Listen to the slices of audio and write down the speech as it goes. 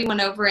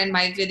went over in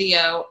my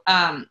video.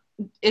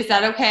 Is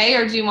that okay?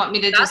 Or do you want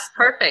me to That's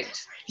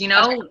perfect. You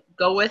know, okay.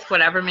 Go with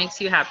whatever makes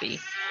you happy.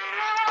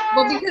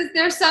 Well, because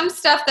there's some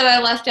stuff that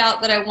I left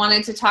out that I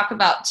wanted to talk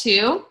about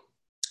too.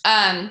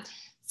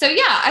 So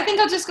yeah, I think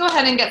I'll just go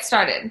ahead and get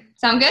started.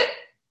 Sound good?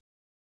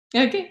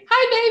 Okay.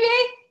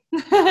 Hi,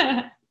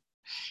 baby.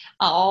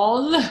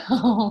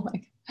 Oh my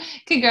God.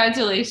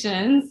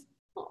 Congratulations.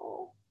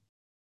 Oh.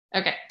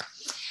 Okay.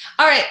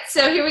 All right.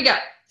 So here we go.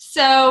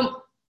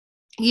 So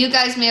you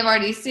guys may have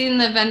already seen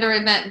the vendor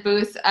event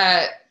booth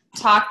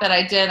talk that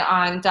I did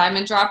on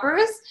diamond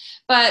droppers.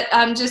 But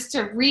just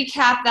to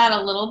recap that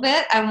a little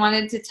bit, I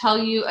wanted to tell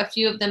you a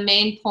few of the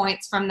main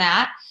points from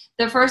that.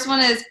 The first one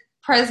is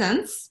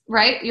presence,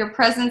 right? Your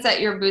presence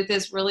at your booth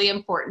is really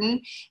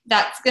important.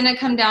 That's going to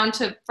come down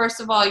to,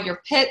 first of all,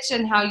 your pitch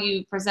and how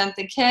you present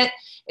the kit.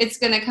 It's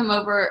going to come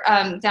over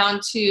down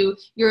to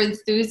your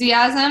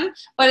enthusiasm,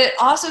 but it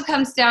also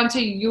comes down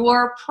to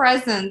your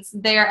presence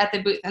there at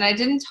the booth. And I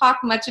didn't talk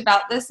much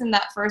about this in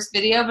that first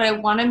video, but I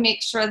want to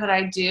make sure that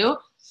I do.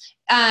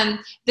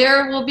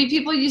 There will be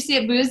people you see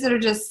at booths that are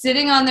just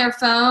sitting on their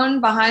phone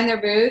behind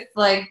their booth,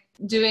 like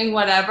doing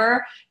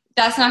whatever.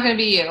 That's not going to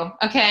be you,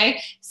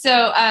 okay?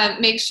 So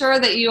make sure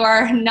that you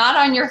are not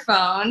on your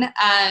phone,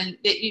 that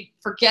you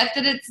forget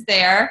that it's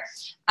there.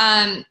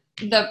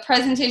 The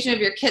presentation of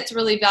your kit's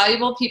really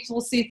valuable. People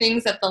will see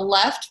things at the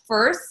left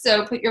first,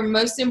 so put your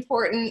most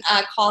important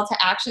call to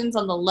actions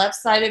on the left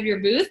side of your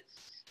booth.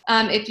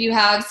 If you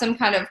have some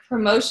kind of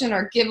promotion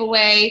or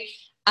giveaway,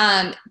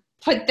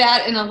 put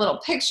that in a little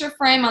picture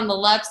frame on the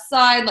left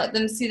side, let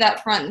them see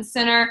that front and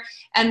center,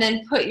 and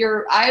then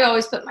I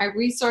always put my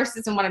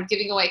resources and what I'm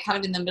giving away kind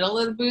of in the middle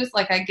of the booth.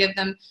 Like I give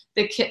them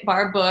the Kit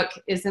Bar book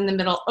is in the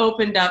middle,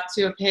 opened up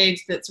to a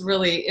page that's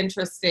really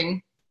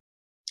interesting.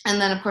 And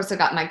then of course I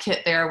got my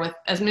kit there with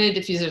as many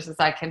diffusers as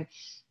I can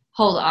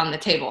hold on the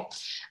table.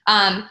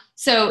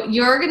 So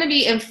you're going to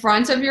be in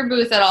front of your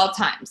booth at all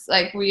times.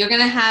 Like you're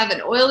going to have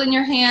an oil in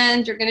your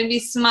hand. You're going to be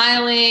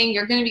smiling.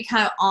 You're going to be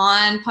kind of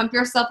on. Pump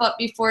yourself up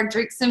before.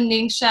 Drink some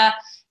Ningxia.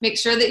 Make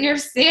sure that you're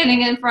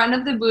standing in front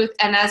of the booth.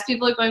 And as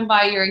people are going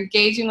by, you're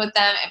engaging with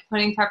them and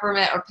putting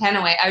peppermint or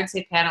panaway. I would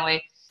say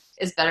panaway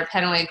is better.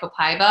 Panaway and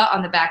copaiba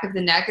on the back of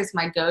the neck is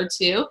my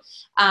go-to.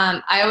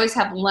 I always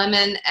have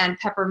lemon and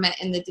peppermint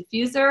in the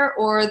diffuser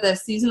or the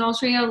seasonal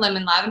trio,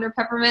 lemon, lavender,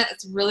 peppermint.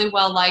 It's really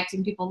well liked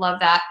and people love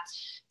that.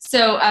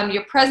 So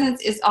your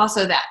presence is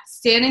also that,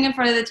 standing in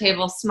front of the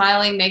table,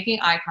 smiling, making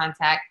eye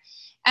contact,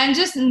 and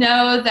just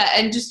know that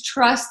and just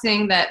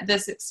trusting that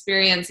this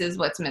experience is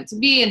what's meant to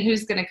be and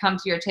who's going to come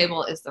to your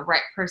table is the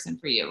right person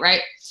for you,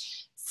 right?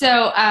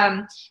 So,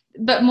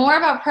 but more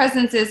about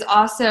presence is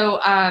also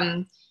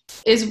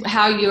is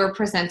how you're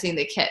presenting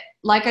the kit.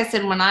 Like I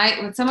said,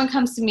 when someone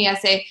comes to me, I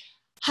say,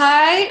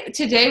 hi,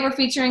 today we're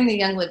featuring the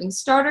Young Living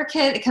Starter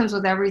Kit. It comes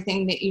with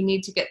everything that you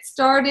need to get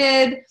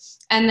started.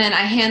 And then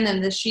I hand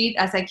them the sheet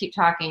as I keep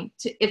talking.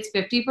 It's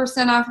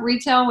 50% off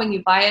retail when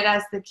you buy it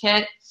as the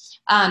kit.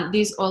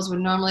 These oils would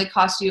normally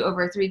cost you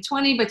over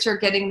 $320, but you're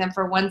getting them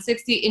for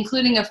 $160,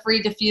 including a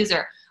free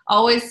diffuser.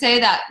 Always say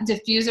that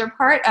diffuser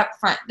part up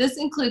front. This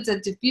includes a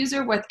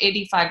diffuser worth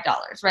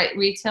 $85, right?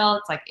 Retail,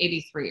 it's like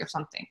 $83 or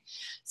something.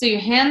 So you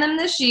hand them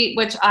the sheet,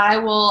 which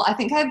I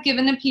think I've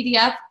given a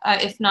PDF.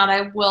 If not,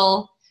 I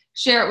will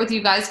share it with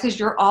you guys because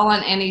you're all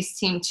on Annie's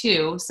team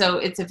too. So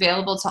it's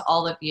available to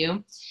all of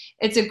you.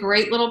 It's a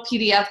great little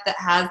PDF that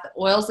has the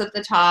oils at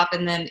the top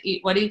and then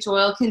what each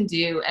oil can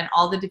do and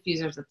all the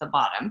diffusers at the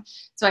bottom.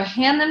 So I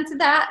hand them to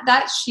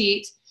that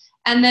sheet,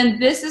 and then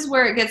this is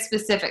where it gets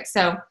specific.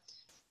 So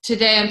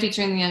today I'm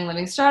featuring the Young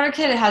Living Starter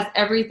Kit. It has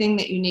everything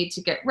that you need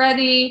to get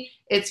ready.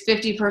 It's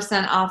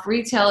 50% off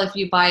retail if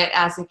you buy it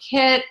as a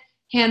kit.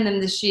 Hand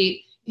them the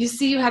sheet. You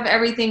see you have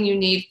everything you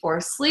need for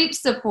sleep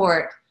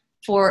support,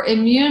 for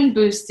immune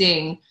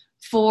boosting,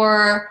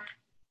 for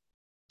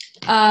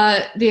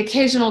the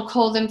occasional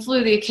cold and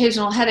flu, the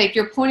occasional headache.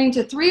 You're pointing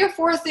to 3 or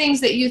 4 things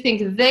that you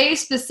think they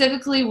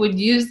specifically would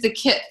use the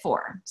kit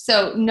for.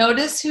 So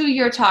notice who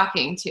you're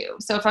talking to.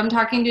 So if I'm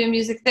talking to a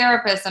music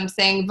therapist, I'm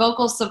saying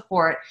vocal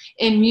support,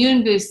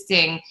 immune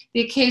boosting,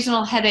 the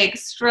occasional headache,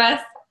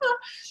 stress.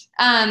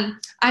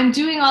 I'm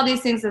doing all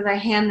these things as I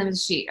hand them the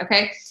sheet,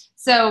 okay?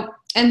 So,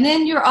 and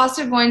then you're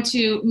also going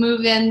to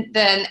move in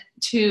then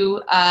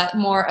to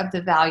more of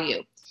the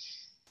value.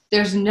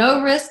 There's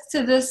no risk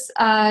to this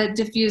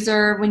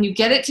diffuser. When you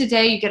get it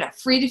today, you get a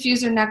free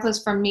diffuser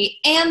necklace from me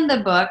and the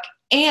book,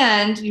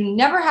 and you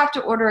never have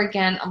to order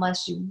again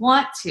unless you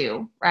want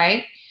to,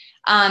 right?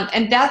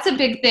 And that's a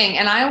big thing.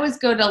 And I always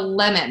go to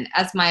lemon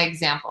as my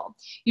example.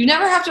 You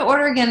never have to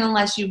order again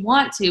unless you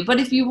want to. But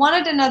if you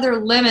wanted another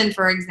lemon,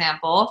 for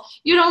example,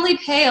 you'd only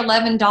pay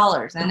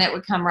 $11 and it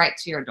would come right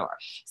to your door.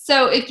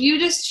 So if you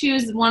just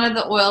choose one of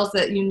the oils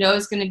that you know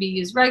is going to be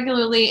used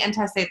regularly, and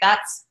I say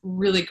that's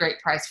really great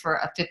price for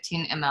a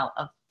 15 ml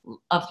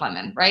of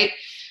lemon, right?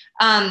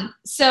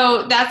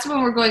 So that's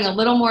when we're going a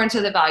little more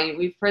into the value.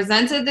 We've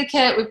presented the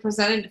kit, we've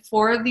presented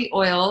 4 of the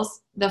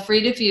oils, the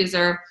free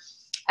diffuser,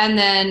 and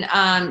then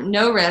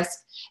no risk.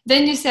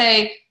 Then you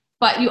say,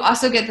 but you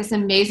also get this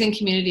amazing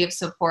community of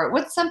support.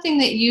 What's something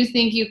that you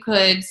think you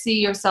could see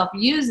yourself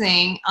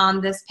using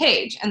on this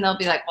page? And they'll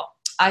be like, well,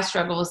 I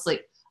struggle with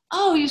sleep.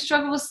 Oh, you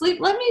struggle with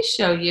sleep? Let me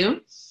show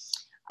you.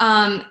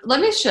 Let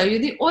me show you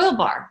the oil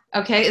bar.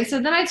 Okay. And so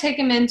then I take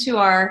them into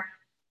our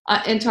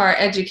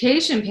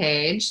education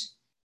page.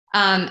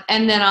 And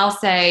then I'll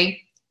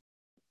say,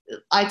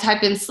 I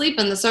type in sleep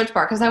in the search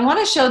bar because I want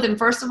to show them,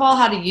 first of all,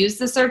 how to use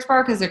the search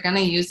bar because they're going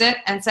to use it.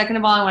 And second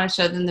of all, I want to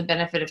show them the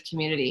benefit of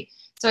community.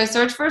 So I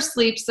search for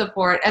sleep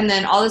support, and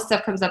then all this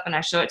stuff comes up and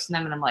I show it to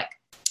them, and I'm like,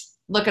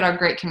 look at our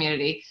great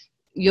community.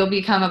 You'll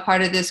become a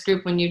part of this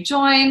group when you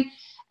join.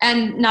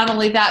 And not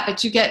only that,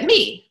 but you get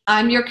me.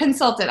 I'm your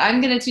consultant.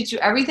 I'm going to teach you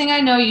everything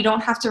I know. You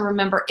don't have to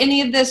remember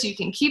any of this. You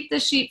can keep the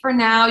sheet for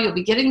now. You'll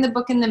be getting the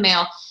book in the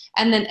mail.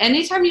 And then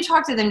anytime you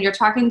talk to them, you're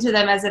talking to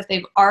them as if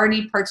they've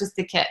already purchased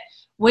the kit.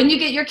 When you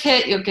get your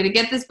kit, you're going to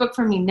get this book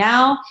from me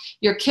now.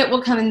 Your kit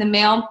will come in the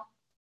mail.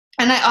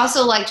 And I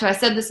also like to, I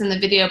said this in the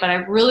video, but I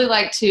really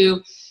like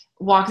to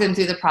walk them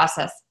through the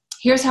process.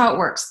 Here's how it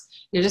works.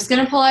 You're just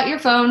going to pull out your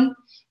phone.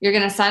 You're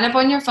going to sign up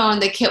on your phone.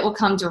 The kit will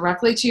come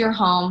directly to your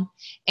home,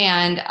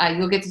 and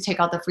you'll get to take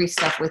all the free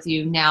stuff with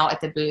you now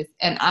at the booth.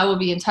 And I will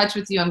be in touch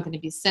with you. I'm going to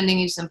be sending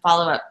you some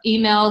follow-up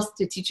emails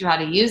to teach you how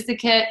to use the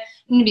kit.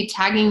 I'm going to be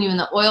tagging you in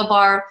the oil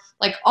bar.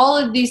 Like all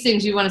of these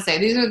things you want to say.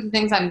 These are the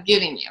things I'm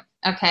giving you.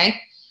 Okay.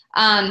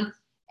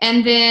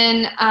 And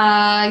then,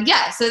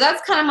 yeah, so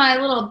that's kind of my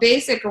little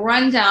basic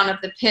rundown of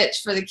the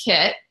pitch for the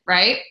kit,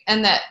 right?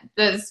 And that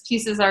those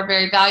pieces are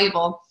very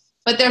valuable.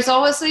 But there's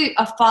always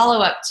a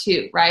follow-up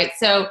too, right?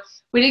 So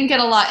we didn't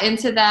get a lot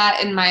into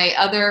that in my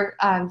other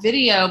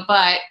video,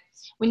 but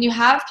when you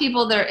have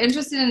people that are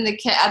interested in the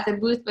kit at the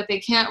booth, but they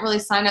can't really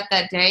sign up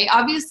that day,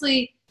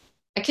 obviously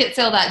a kit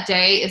sale that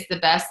day is the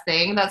best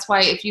thing. That's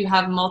why if you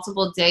have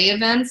multiple day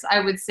events, I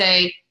would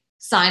say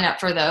sign up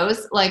for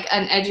those, like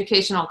an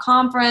educational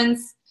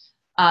conference,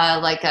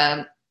 like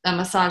a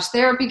massage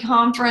therapy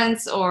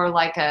conference, or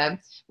like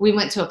we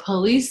went to a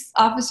police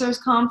officers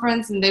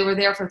conference and they were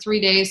there for 3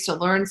 days to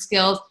learn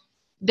skills.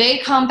 They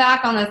come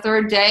back on the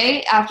third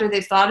day after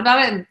they've thought about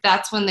it, and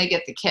that's when they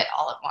get the kit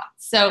all at once.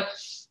 So,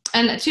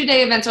 and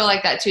 2-day events are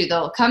like that too.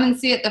 They'll come and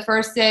see it the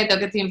first day, they'll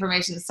get the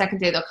information. The second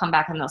day, they'll come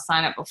back and they'll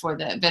sign up before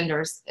the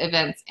vendors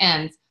events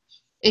end.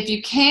 If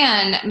you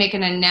can make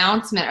an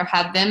announcement or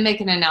have them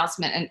make an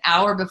announcement an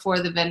hour before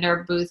the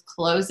vendor booth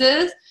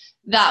closes,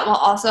 that will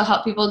also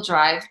help people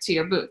drive to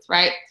your booth,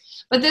 right?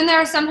 But then there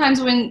are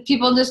sometimes when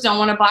people just don't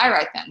want to buy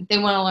right then. They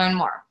want to learn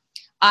more.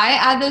 I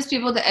add those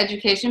people to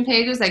education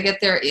pages. I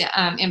get their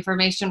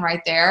information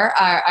right there.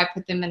 I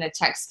put them in a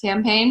text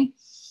campaign.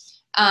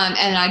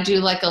 And I do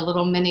like a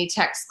little mini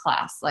text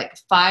class, like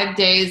 5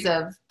 days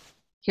of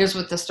here's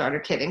what the starter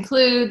kit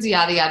includes,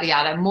 yada, yada,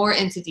 yada, more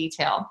into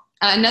detail.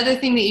 Another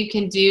thing that you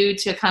can do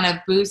to kind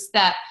of boost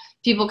that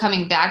people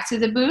coming back to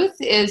the booth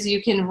is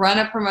you can run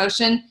a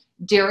promotion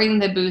during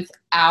the booth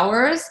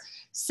hours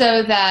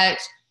so that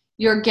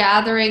you're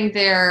gathering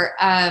their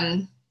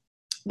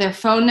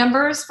phone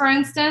numbers, for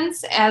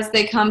instance, as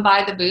they come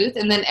by the booth.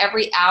 And then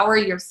every hour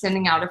you're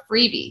sending out a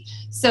freebie.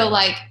 So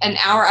like an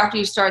hour after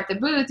you start the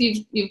booth,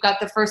 you've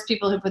got the first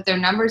people who put their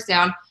numbers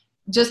down.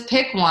 Just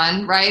pick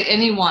one, right?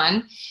 Any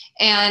one,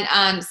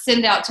 and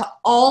send out to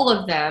all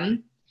of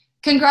them.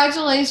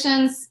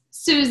 Congratulations,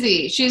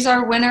 Susie. She's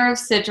our winner of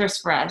Citrus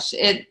Fresh.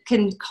 It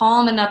can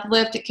calm and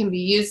uplift. It can be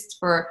used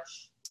for,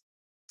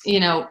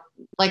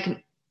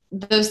 like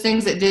those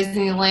things at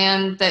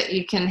Disneyland that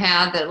you can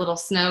have, that little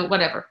snow,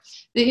 whatever.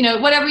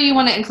 Whatever you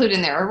want to include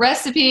in there, a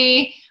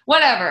recipe,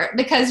 whatever,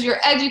 because you're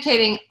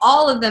educating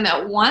all of them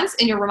at once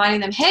and you're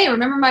reminding them, hey,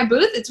 remember my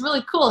booth? It's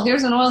really cool.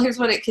 Here's an oil. Here's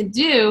what it can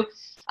do.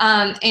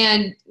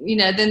 Then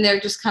they're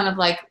just kind of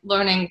like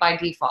learning by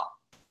default.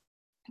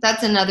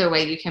 That's another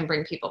way you can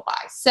bring people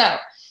by. So,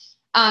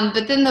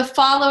 but then the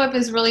follow-up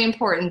is really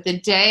important. The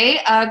day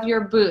of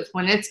your booth,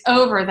 when it's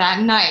over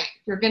that night,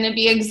 you're going to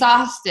be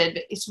exhausted.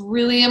 It's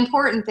really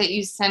important that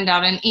you send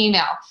out an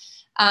email.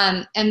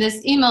 And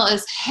this email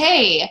is,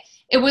 hey,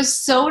 it was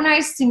so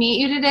nice to meet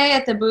you today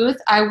at the booth.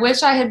 I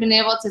wish I had been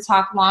able to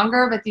talk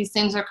longer, but these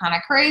things are kind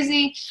of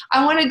crazy.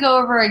 I want to go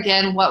over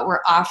again what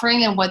we're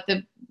offering and what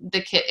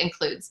the kit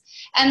includes.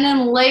 And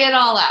then lay it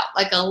all out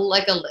like a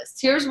list.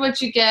 Here's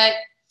what you get.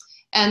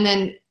 And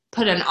then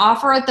put an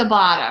offer at the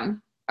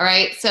bottom. All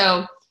right.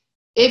 So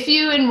if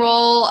you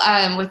enroll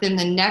within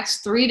the next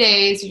 3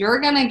 days, you're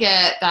going to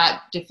get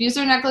that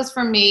diffuser necklace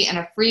from me and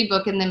a free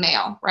book in the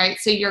mail. Right.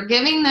 So you're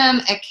giving them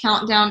a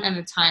countdown and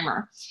a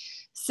timer.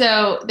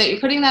 So that you're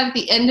putting that at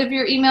the end of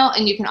your email,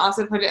 and you can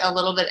also put it a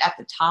little bit at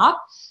the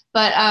top,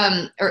 but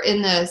or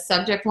in the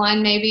subject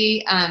line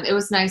maybe. It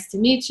was nice to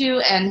meet you,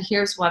 and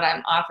here's what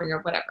I'm offering,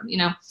 or whatever,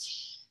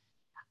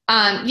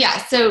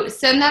 so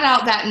send that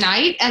out that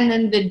night, and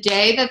then the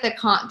day that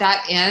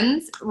that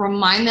ends,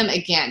 remind them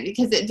again,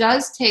 because it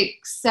does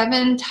take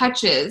 7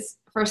 touches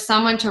for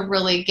someone to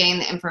really gain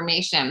the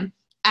information.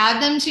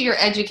 Add them to your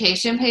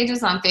education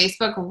pages on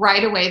Facebook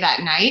right away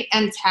that night,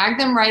 and tag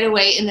them right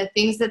away in the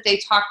things that they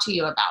talked to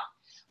you about.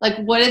 Like,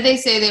 what did they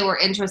say they were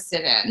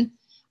interested in?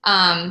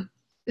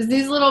 is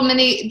these little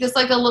mini, just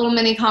like a little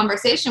mini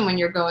conversation when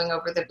you're going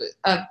over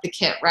the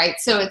kit, right?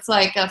 So it's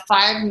like a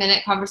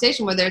 5-minute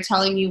conversation where they're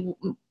telling you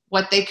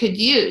what they could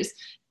use.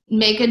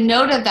 Make a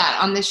note of that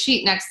on the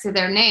sheet next to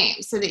their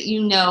name so that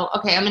you know,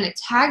 okay, I'm going to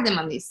tag them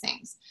on these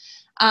things.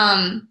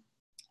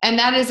 And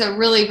that is a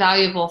really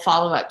valuable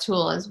follow-up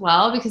tool as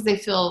well, because they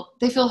feel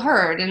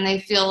heard and they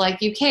feel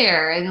like you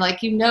care and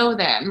like you know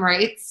them,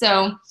 right?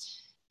 So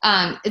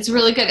it's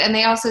really good. And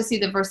they also see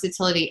the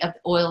versatility of the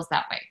oils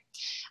that way.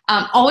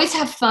 Always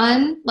have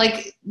fun.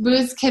 Like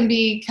booths can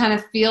be kind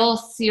of feel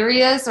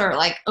serious or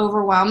like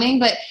overwhelming,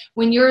 but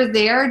when you're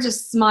there,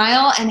 just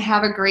smile and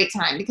have a great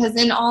time, because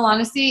in all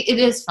honesty, it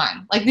is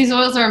fun. Like these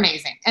oils are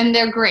amazing and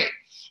they're great,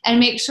 and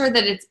make sure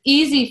that it's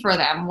easy for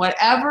them,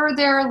 whatever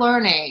they're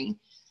learning.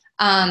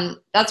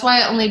 That's why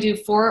I only do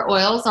 4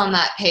 oils on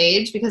that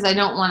page, because I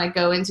don't want to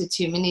go into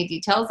too many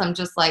details. I'm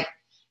just like,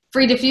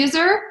 free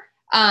diffuser,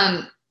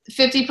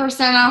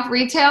 50% off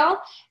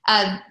retail.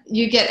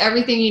 You get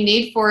everything you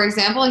need. For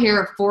example, here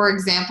are 4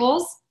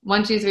 examples,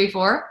 1, 2, 3,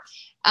 4.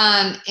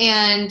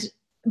 And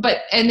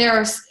there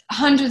are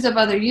hundreds of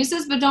other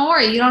uses, but don't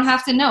worry, you don't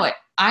have to know it.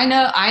 I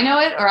know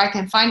it, or I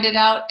can find it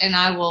out and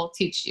I will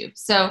teach you.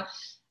 So,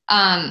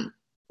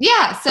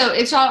 yeah, so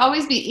it should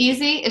always be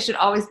easy. It should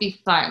always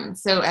be fun.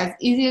 So as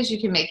easy as you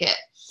can make it.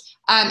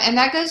 And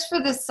that goes for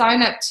the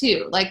sign up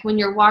too. Like when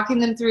you're walking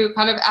them through,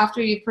 kind of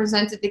after you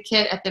presented the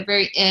kit, at the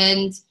very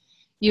end,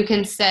 you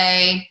can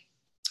say,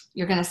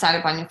 you're going to sign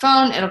up on your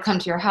phone. It'll come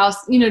to your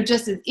house,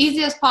 just as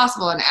easy as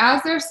possible. And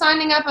as they're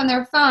signing up on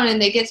their phone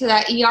and they get to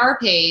that ER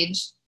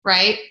page,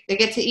 right? They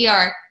get to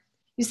ER,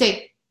 you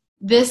say,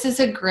 this is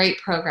a great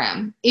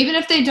program. Even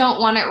if they don't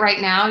want it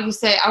right now, you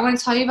say, I want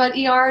to tell you about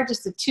ER,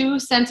 just a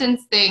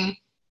 2-sentence thing.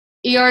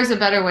 ER is a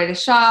better way to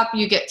shop.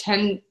 You get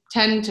 10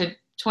 to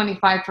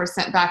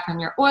 25% back on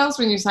your oils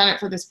when you sign up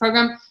for this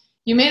program.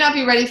 You may not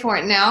be ready for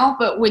it now,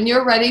 but when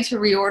you're ready to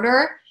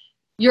reorder,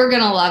 you're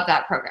going to love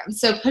that program.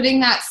 So putting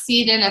that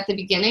seed in at the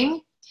beginning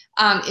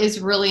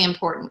is really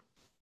important.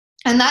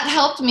 And that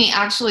helped me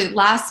actually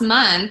last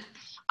month.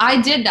 I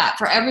did that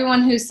for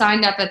everyone who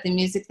signed up at the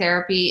Music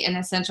Therapy and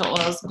Essential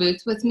Oils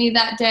booth with me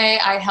that day.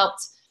 I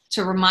helped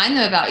to remind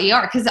them about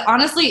ER, because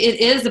honestly, it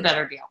is a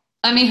better deal.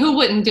 I mean, who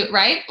wouldn't do it,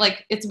 right?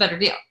 Like, it's a better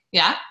deal.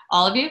 Yeah?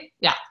 All of you?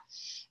 Yeah.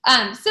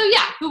 So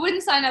yeah, who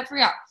wouldn't sign up for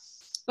ER?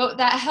 But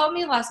that helped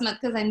me last month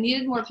because I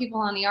needed more people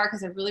on ER,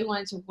 because I really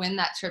wanted to win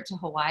that trip to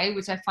Hawaii,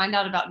 which I find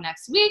out about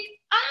next week.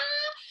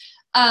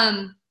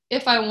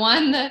 If I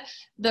won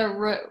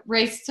the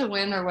race to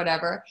win or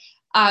whatever.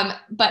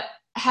 But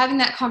having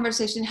that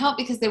conversation helped,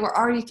 because they were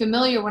already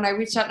familiar when I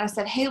reached out and I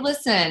said, hey,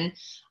 listen,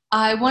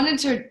 I wanted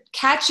to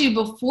catch you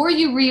before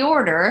you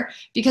reorder,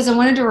 because I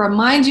wanted to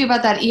remind you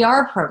about that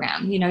ER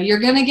program. You're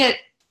going to get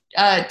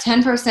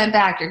 10%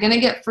 back. You're going to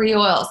get free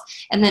oils.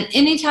 And then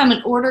anytime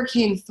an order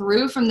came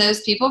through from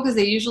those people, because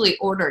they usually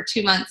order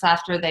 2 months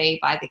after they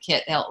buy the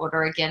kit, they'll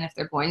order again if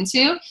they're going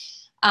to.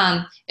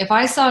 If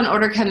I saw an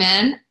order come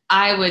in,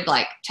 I would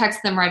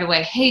text them right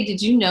away. Hey,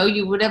 did you know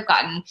you would have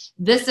gotten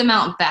this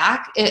amount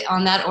back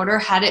on that order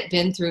had it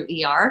been through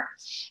ER?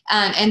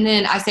 And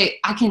then I say,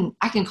 I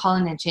can call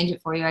in and change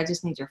it for you. I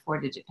just need your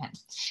 4-digit PIN.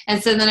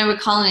 And so then I would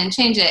call in and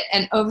change it.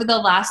 And over the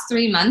last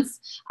 3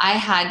 months, I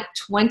had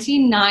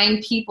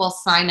 29 people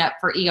sign up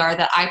for ER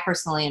that I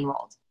personally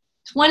enrolled.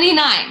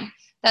 29.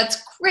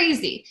 That's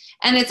crazy.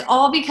 And it's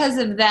all because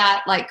of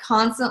that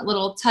constant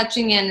little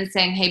touching in and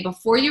saying, hey,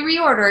 before you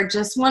reorder,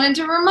 just wanted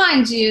to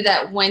remind you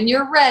that when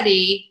you're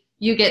ready,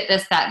 you get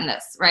this, that, and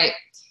this, right?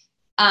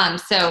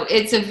 So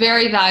it's a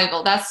very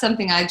valuable, that's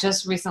something I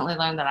just recently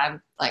learned that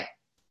I'm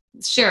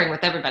sharing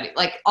with everybody.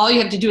 All you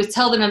have to do is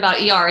tell them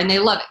about ER and they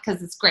love it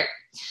because it's great.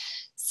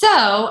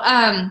 So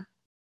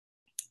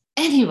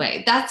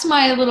anyway, that's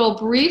my little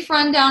brief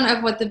rundown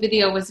of what the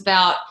video was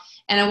about.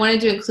 And I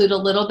wanted to include a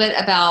little bit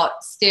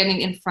about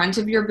standing in front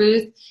of your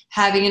booth,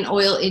 having an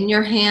oil in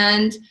your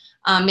hand,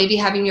 maybe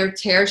having your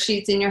tear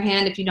sheets in your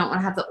hand if you don't want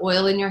to have the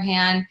oil in your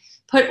hand.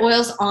 Put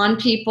oils on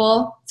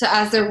people, so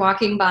as they're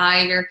walking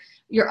by,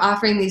 you're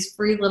offering these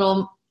free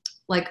little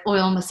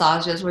oil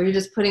massages where you're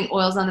just putting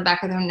oils on the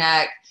back of their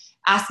neck,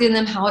 asking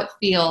them how it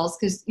feels,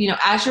 because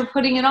as you're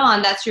putting it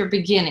on, that's your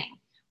beginning.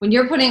 When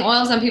you're putting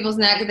oils on people's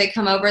neck, they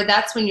come over,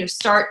 that's when you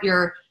start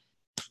your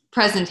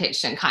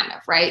presentation, kind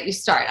of, right? You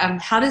start,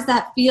 how does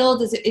that feel?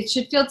 It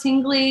should feel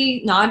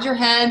tingly, nod your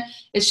head.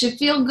 It should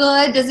feel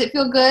good. Does it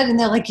feel good? And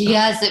they're like,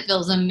 yes, it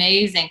feels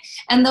amazing.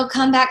 And they'll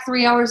come back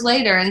 3 hours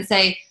later and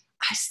say,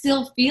 I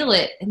still feel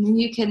it. And then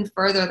you can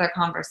further the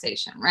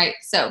conversation, right?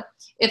 So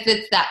if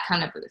it's that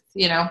kind of booth,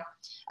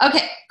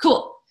 Okay,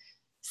 cool.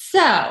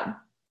 So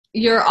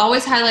you're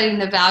always highlighting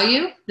the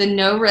value, the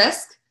no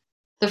risk.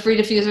 The free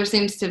diffuser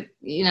seems to,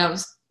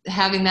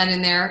 having that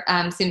in there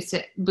seems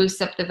to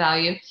boost up the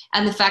value.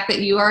 And the fact that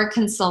you are a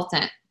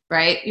consultant,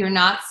 right? You're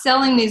not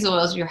selling these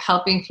oils, you're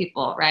helping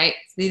people, right?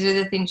 So these are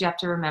the things you have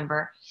to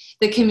remember.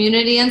 The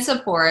community and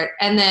support.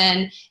 And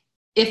then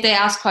if they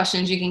ask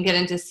questions, you can get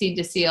into seed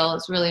to seal.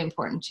 It's really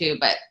important too,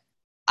 but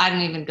I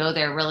don't even go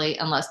there really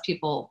unless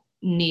people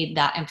need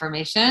that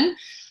information.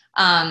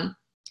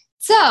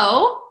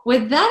 So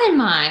with that in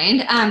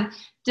mind,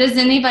 does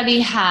anybody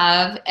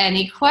have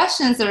any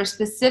questions that are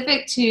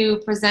specific to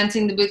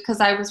presenting the booth?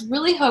 Because I was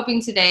really hoping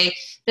today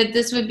that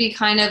this would be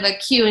kind of a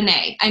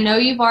Q&A. I know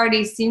you've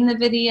already seen the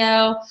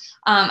video.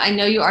 I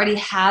know you already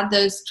have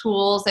those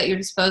tools at your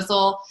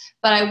disposal,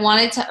 but I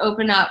wanted to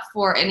open up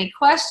for any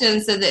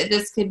questions so that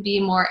this could be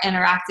more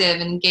interactive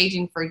and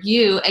engaging for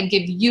you and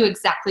give you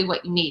exactly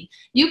what you need.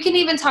 You can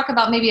even talk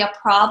about maybe a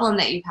problem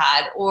that you've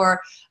had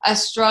or a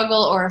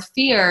struggle or a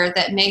fear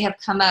that may have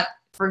come up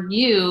for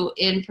you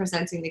in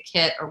presenting the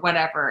kit or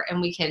whatever,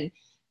 and we can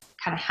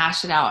kind of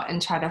hash it out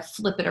and try to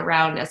flip it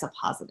around as a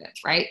positive,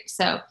 right?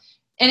 So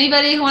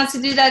anybody who wants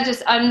to do that,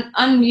 just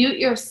unmute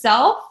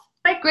yourself.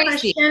 Quick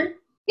Gracie. question.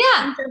 Yeah.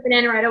 I'm jumping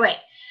in right away.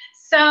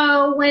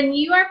 So when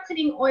you are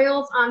putting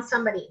oils on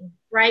somebody,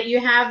 right, you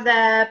have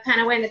the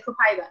Panaway and the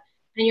Copaiba,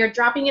 and you're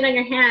dropping it on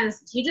your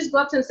hands, do you just go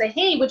up to them and say,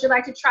 hey, would you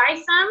like to try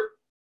some?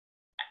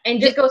 And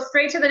just go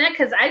straight to the neck?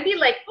 Because I'd be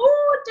like,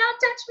 oh, don't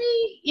touch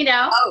me, you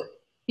know? Oh.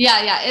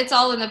 Yeah, it's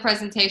all in the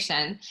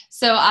presentation.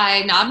 So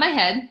I nod my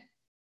head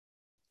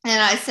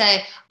and I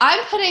say,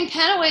 I'm putting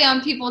Panaway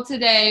on people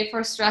today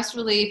for stress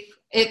relief.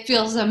 It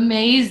feels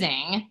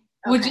amazing.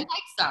 Okay. Would you like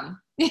some?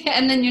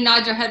 And then you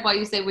nod your head while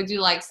you say, would you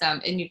like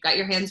some? And you've got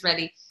your hands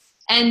ready.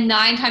 And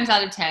 9 times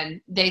out of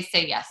 10, they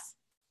say yes.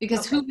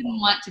 Because who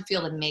wouldn't want to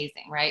feel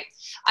amazing, right?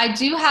 I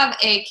do have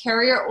a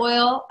carrier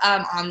oil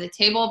on the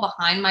table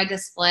behind my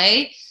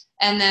display.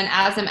 And then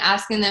as I'm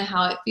asking them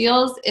how it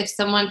feels, if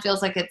someone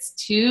feels like it's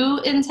too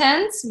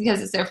intense because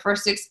it's their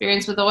first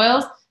experience with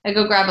oils, I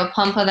go grab a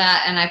pump of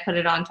that and I put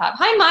it on top.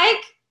 Hi,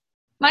 Mike.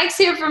 Mike's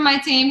here from my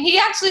team. He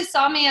actually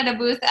saw me at a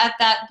booth at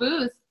that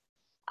booth,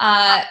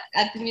 at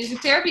the music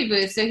therapy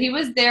booth. So he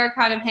was there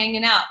kind of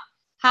hanging out.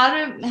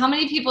 How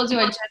many people do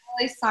I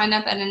generally sign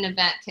up at an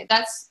event?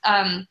 That's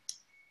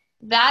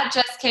that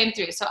just came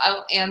through, so I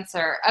will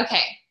answer.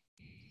 Okay.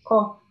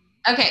 Cool.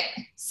 Okay.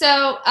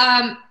 So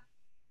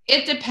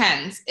it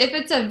depends. If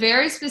it's a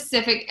very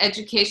specific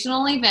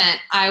educational event,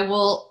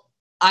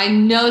 I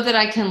know that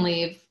I can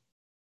leave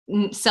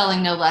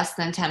selling no less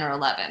than 10 or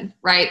 11,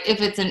 right?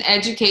 If it's an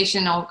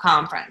educational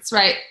conference,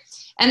 right?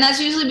 And that's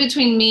usually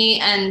between me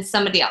and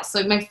somebody else.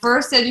 So my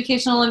first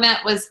educational event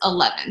was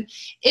 11.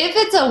 If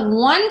it's a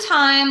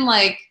one-time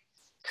like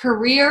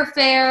career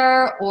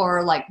fair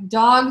or like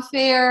dog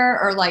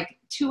fair or like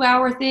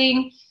 2-hour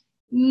thing,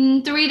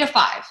 3 to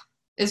 5.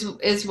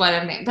 Is what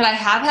I mean. But I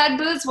have had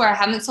booths where I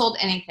haven't sold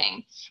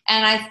anything.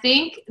 And I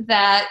think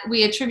that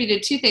we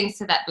attributed 2 things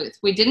to that booth.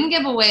 We didn't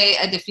give away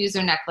a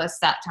diffuser necklace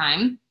that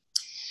time.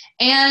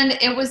 And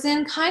it was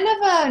in kind of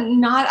a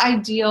not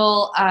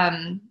ideal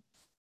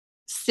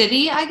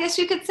city, I guess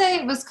you could say.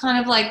 It was kind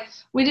of like,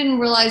 we didn't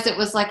realize it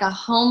was like a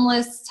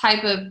homeless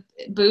type of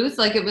booth.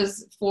 Like it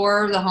was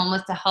for the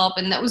homeless to help.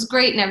 And that was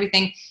great and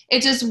everything.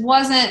 It just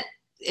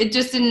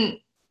didn't.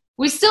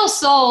 We still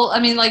sold,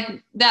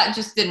 like that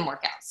just didn't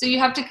work out. So you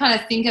have to kind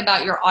of think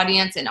about your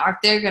audience and if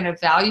they're going to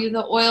value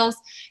the oils,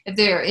 if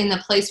they're in the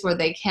place where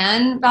they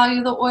can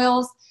value the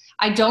oils.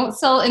 I don't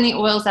sell any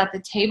oils at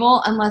the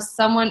table unless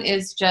someone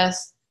is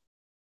just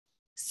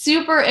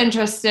super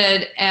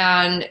interested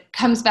and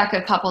comes back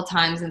a couple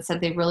times and said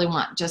they really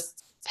want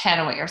just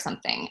Panaway or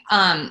something.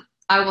 I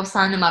will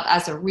sign them up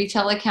as a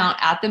retail account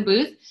at the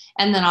booth,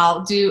 and then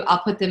I'll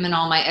put them in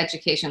all my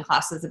education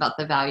classes about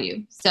the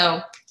value.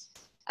 So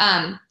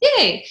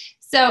yay.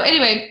 So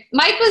anyway,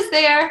 Mike was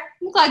there.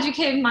 I'm glad you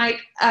came, Mike.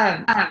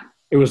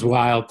 It was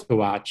wild to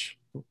watch.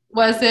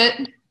 Was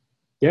it?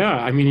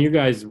 Yeah. You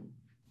guys,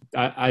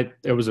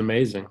 it was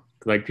amazing.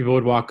 Like people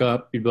would walk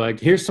up, you'd be like,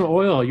 here's some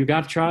oil. You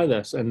got to try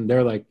this. And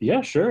they're like, yeah,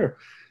 sure.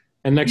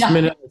 And next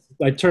minute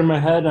I turn my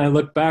head and I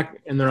look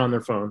back and they're on their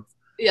phone.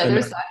 Yeah.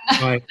 And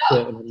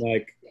I'm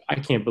like, I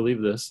can't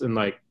believe this. And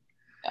I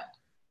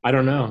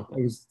don't know.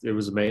 It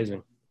was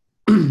amazing.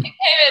 You came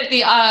at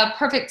the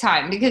perfect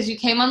time because you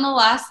came on the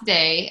last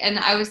day, and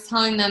I was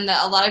telling them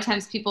that a lot of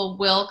times people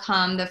will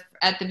come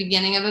at the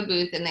beginning of a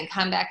booth and then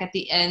come back at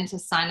the end to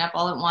sign up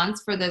all at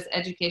once for those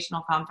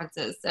educational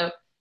conferences. So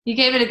you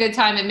gave it a good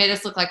time. It made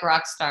us look like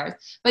rock stars.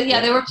 But yeah,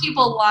 there were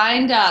people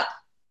lined up.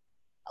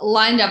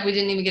 We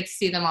didn't even get to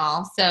see them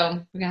all.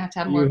 So we're going to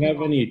have more. Do you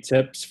have any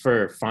tips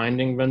for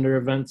finding vendor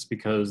events?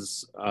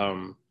 Because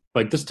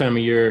like this time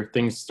of year,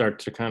 things start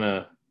to kind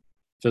of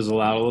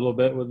fizzle out a little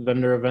bit with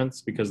vendor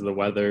events because of the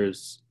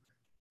weathers.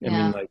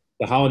 Like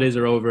the holidays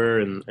are over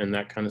and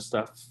that kind of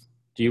stuff.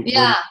 Where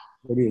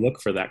do you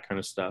look for that kind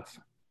of stuff?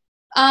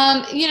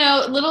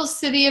 Little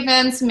city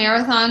events,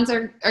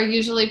 marathons are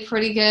usually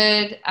pretty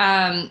good.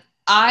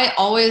 I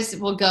always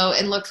will go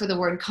and look for the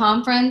word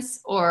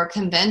conference or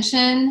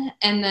convention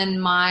and then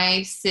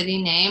my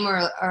city name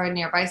or a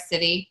nearby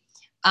city.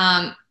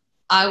 I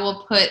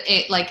will put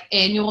a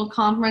annual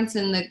conference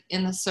in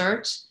the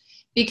search,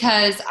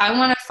 because I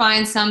want to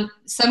find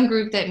some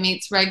group that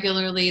meets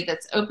regularly,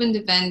 that's open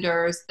to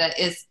vendors, that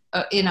is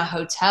in a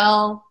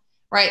hotel,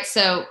 right?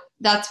 So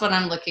that's what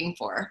I'm looking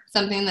for,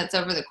 something that's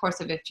over the course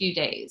of a few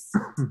days.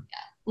 Yeah.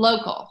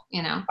 local,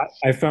 you know.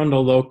 I found a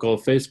local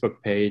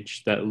Facebook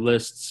page that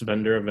lists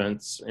vendor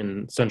events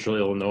in Central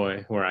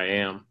Illinois, where I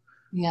am.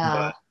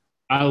 Yeah. But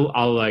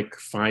I'll like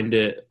find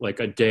it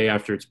like a day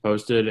after it's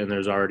posted, and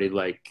there's already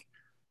like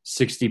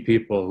 60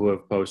 people who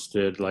have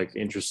posted like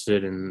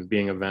interested in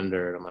being a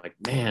vendor. And I'm like,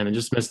 man, I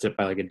just missed it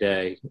by like a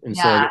day. And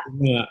so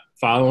like,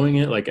 following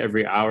it like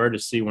every hour to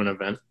see when an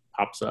event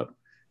pops up,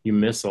 you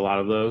miss a lot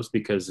of those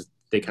because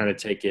they kind of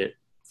take it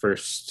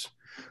first.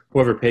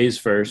 Whoever pays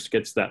first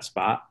gets that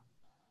spot.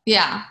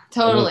 Yeah,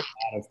 totally.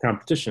 A lot of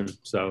competition.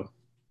 So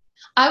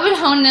I would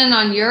hone in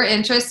on your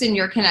interest and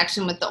your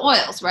connection with the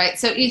oils, right?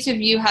 So each of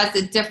you has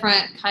a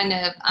different kind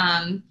of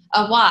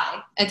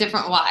a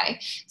different why.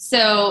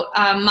 So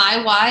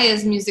my why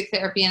is music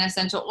therapy and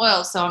essential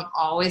oils. So I'm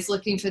always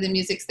looking for the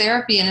music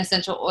therapy and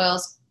essential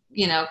oils,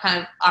 you know, kind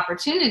of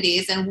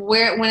opportunities. And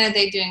when are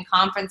they doing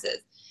conferences?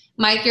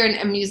 Mike, you're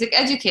a music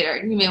educator.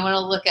 You may want to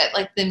look at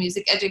like the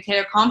music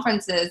educator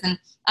conferences. And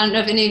I don't know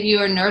if any of you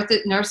are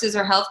nurses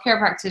or healthcare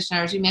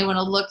practitioners. You may want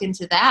to look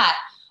into that.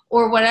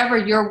 Or whatever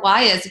your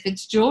why is. If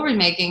it's jewelry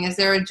making, is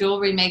there a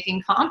jewelry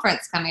making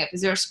conference coming up?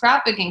 Is there a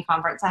scrapbooking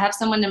conference? I have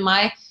someone in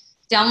my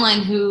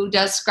downline who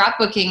does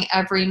scrapbooking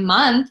every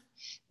month.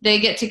 They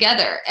get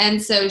together.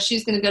 And so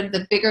she's going to go to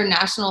the bigger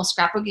national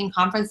scrapbooking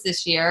conference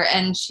this year,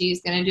 and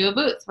she's going to do a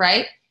booth,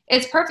 right?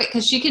 It's perfect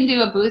because she can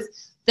do a booth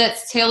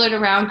that's tailored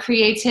around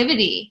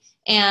creativity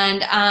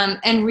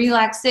and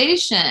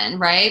relaxation,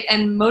 right?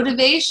 And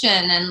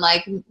motivation and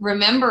like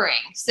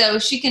remembering. So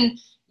she can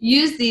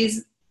use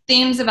these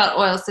themes about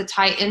oils to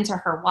tie into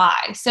her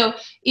why. So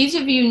each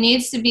of you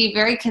needs to be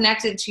very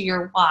connected to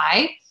your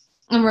why,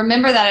 and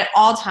remember that at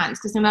all times,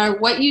 because no matter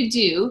what you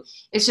do,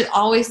 it should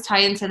always tie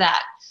into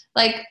that.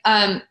 Like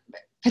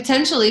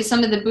potentially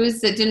some of the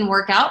booths that didn't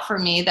work out for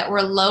me that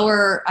were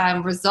lower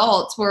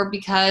results were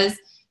because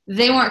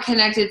they weren't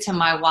connected to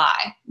my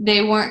why.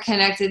 They weren't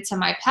connected to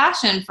my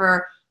passion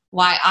for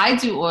why I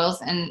do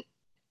oils and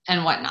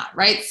whatnot,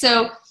 right?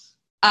 So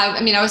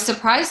I mean, I was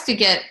surprised to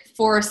get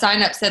 4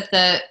 signups at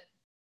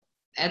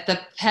the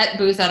pet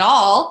booth at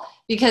all,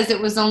 because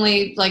it was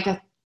only like a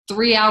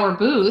 3-hour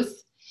booth.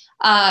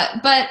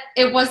 But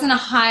it wasn't a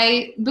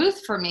high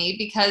booth for me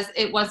because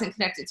it wasn't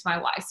connected to my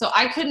why. So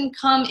I couldn't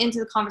come into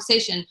the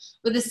conversation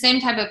with the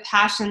same type of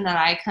passion that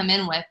I come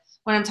in with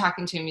when I'm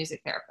talking to a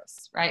music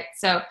therapist, right?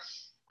 So,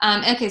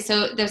 okay,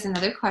 so there's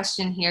another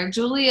question here.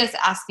 Julie is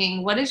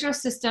asking, what is your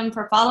system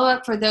for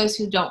follow-up for those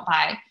who don't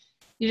buy?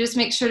 You just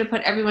make sure to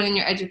put everyone in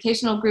your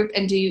educational group,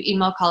 and do you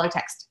email, call, or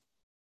text?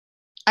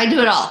 I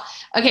do it all.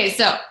 Okay,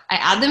 so I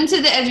add them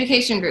to the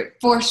education group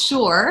for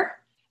sure,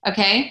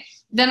 okay?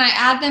 Then I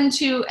add them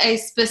to a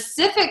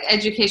specific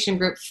education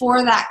group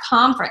for that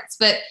conference.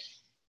 But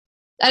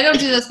I don't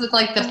do this with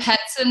like the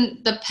pets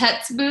and the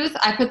pets booth.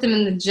 I put them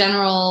in the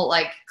general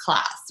like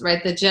class,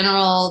 right? The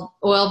general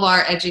oil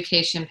bar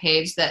education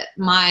page that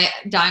my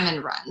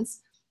diamond runs.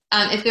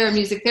 If they're a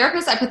music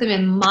therapist, I put them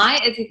in my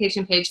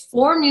education page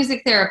for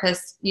music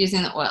therapists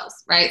using the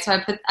oils, right? So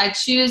I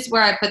choose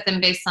where I put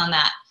them based on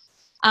that.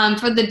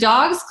 For the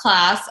dogs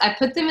class, I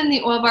put them in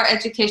the oil bar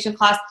education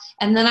class,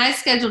 and then I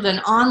scheduled an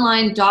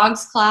online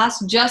dogs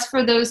class just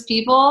for those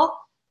people,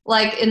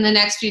 like in the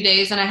next few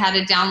days, and I had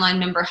a downline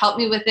member help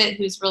me with it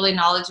who's really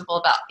knowledgeable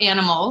about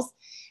animals,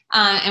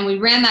 and we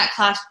ran that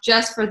class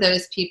just for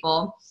those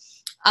people.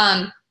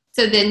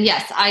 So then,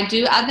 yes, I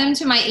do add them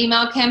to my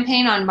email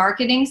campaign on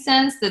Marketing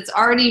Sense that's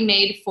already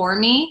made for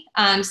me.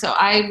 So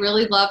I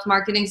really love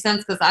Marketing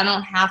Sense because I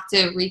don't have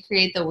to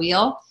recreate the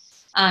wheel.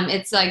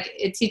 It's like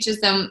it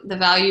teaches them the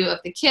value of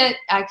the kit.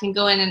 I can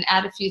go in and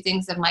add a few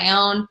things of my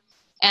own,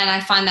 and I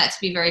find that to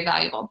be very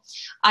valuable.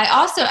 I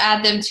also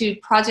add them to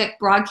Project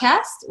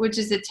Broadcast, which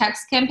is a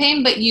text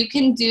campaign, but you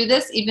can do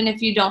this even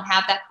if you don't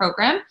have that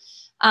program.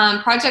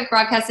 Project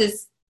Broadcast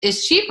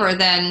is cheaper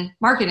than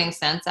Marketing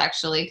Sense,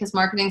 actually, because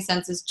Marketing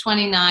Sense is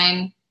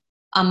 $29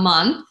 a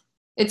month.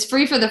 It's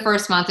free for the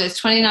first month. It's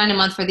 $29 a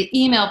month for the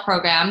email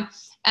program,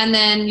 and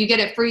then you get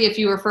it free if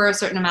you refer a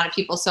certain amount of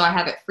people, so I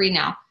have it free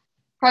now.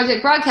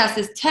 Project Broadcast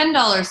is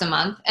 $10 a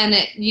month, and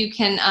you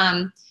can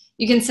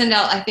send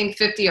out, I think,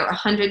 50 or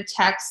 100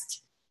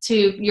 texts to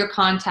your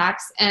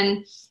contacts,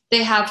 and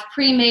they have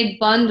pre-made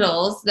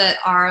bundles that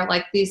are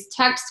like these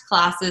text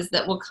classes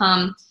that will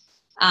come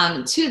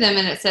to them,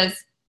 and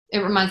it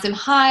reminds them,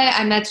 hi,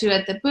 I met you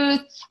at the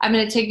booth. I'm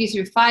going to take you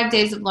through 5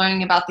 days of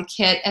learning about the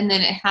kit, and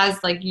then it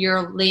has like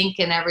your link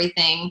and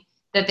everything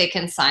that they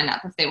can sign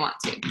up if they want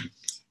to.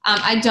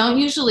 I don't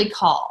usually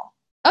call.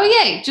 Oh,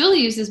 yay, Julie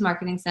uses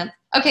Marketing Sense.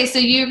 Okay, so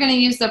you're going to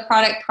use the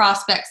Product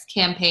Prospects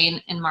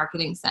campaign in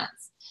Marketing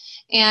Sense.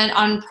 And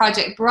on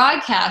Project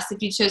Broadcast,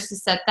 if you chose to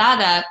set that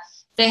up,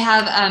 they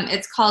have,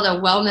 it's called a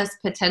Wellness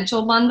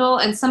Potential Bundle,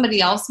 and somebody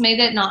else made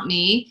it, not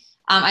me.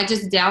 I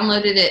just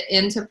downloaded it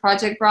into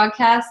Project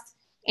Broadcast,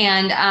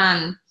 and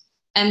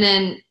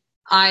then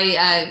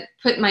I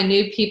put my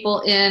new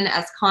people in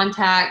as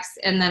contacts,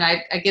 and then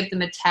I give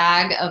them a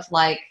tag of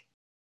like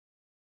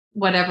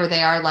whatever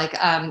they are, like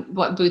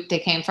what booth they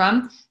came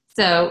from.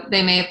 So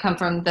they may have come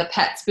from the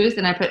pets booth,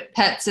 and I put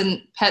pets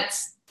and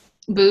pets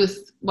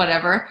booth,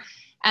 whatever.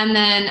 And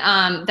then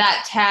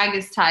that tag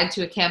is tied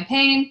to a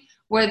campaign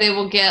where they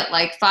will get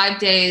like 5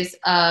 days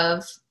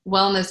of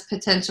wellness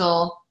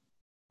potential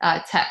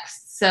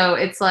text. So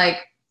it's like,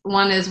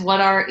 one is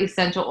what are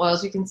essential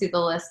oils? You can see the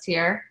list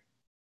here.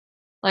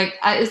 Like,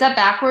 is that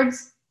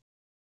backwards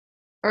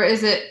or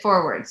is it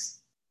forwards?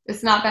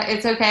 It's not back.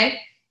 It's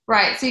okay.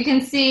 Right. So you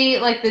can see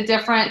like the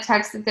different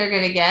texts that they're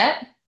going to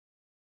get.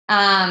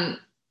 I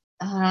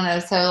don't know.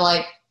 So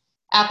like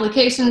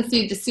application,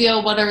 seed to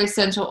seal, what are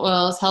essential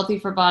oils, healthy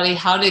for body,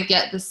 how to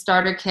get the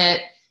starter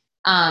kit.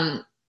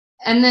 And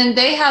then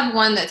they have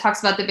one that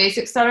talks about the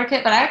basic starter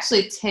kit, but I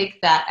actually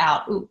take that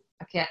out. Ooh,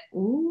 I can't.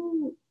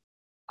 Ooh.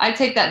 I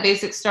take that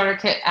basic starter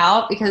kit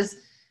out because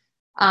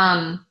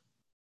I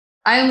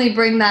only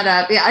bring that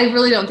up. Yeah, I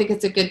really don't think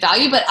it's a good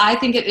value, but I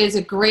think it is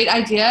a great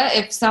idea.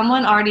 If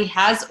someone already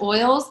has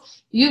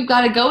oils, you've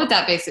got to go with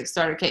that basic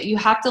starter kit. You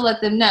have to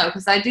let them know,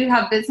 because I do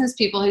have business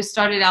people who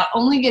started out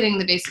only getting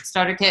the basic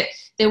starter kit.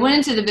 They went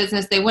into the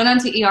business, they went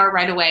onto ER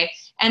right away,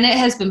 and it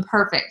has been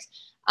perfect.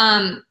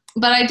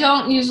 But I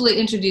don't usually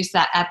introduce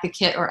that at the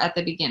kit or at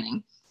the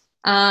beginning.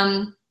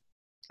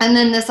 And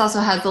then this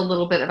also has a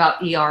little bit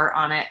about ER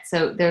on it.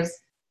 So there's,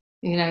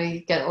 you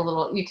get a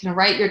little, you can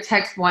write your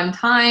text one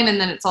time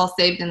and then it's all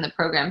saved in the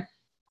program.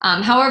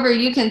 However,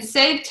 you can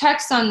save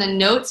text on the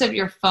notes of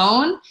your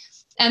phone,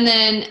 and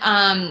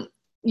then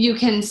you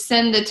can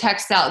send the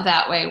text out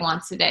that way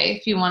once a day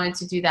if you wanted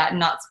to do that and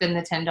not spend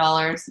the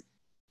 $10.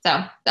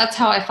 So that's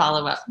how I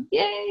follow up.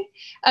 Yay.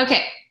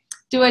 Okay.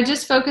 Do I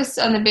just focus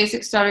on the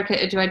basic starter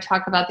kit, or do I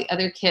talk about the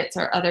other kits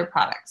or other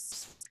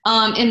products?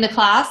 In the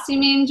class, you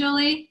mean,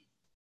 Julie?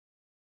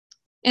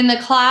 In the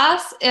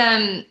class,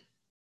 at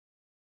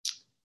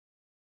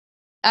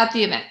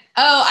the event.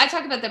 Oh, I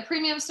talk about the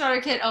premium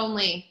starter kit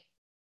only.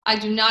 I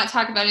do not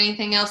talk about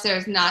anything else.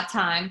 There's not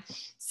time.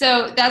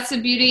 So that's the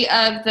beauty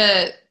of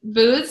the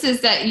booths, is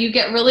that you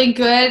get really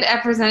good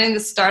at presenting the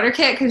starter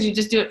kit because you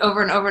just do it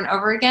over and over and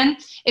over again.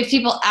 If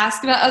people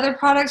ask about other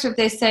products, or if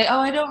they say, oh,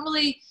 I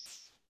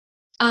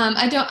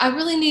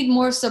really need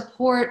more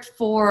support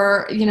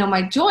for,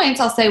 my joints,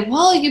 I'll say,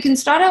 well, you can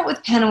start out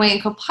with Panaway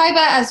and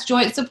Copaiba as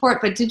joint support,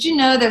 but did you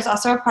know there's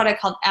also a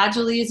product called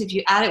Agiles? If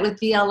you add it with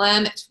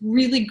BLM, it's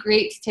really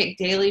great to take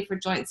daily for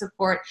joint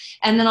support.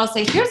 And then I'll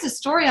say, here's a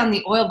story on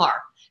the oil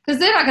bar, because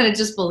they're not going to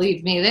just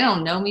believe me. They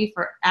don't know me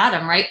for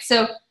Adam, right?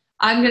 So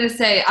I'm going to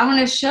say, I want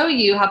to show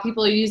you how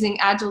people are using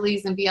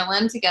Agiles and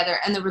BLM together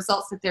and the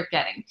results that they're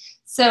getting.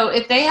 So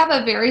if they have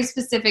a very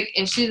specific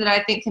issue that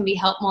I think can be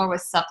helped more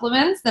with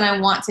supplements, then I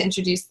want to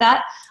introduce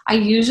that. I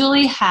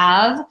usually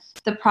have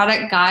the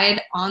product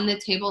guide on the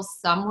table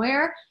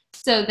somewhere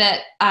so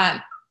that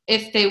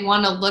if they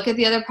want to look at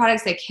the other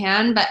products, they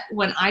can. But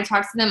when I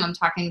talk to them, I'm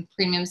talking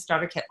premium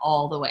starter kit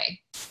all the way.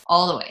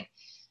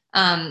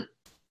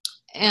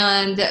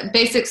 And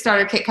basic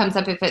starter kit comes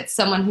up if it's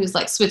someone who's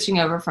like switching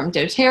over from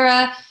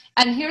doTERRA.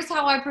 And here's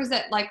how I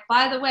present, like,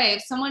 by the way,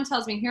 if someone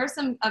tells me, here are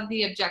some of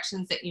the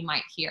objections that you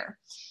might hear.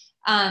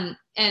 And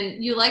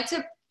you like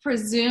to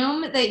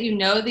presume that you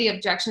know the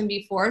objection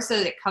before so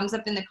that it comes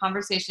up in the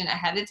conversation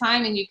ahead of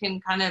time and you can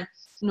kind of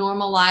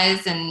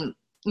normalize and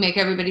make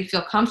everybody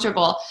feel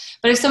comfortable.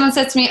 But if someone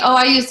says to me, oh,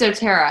 I use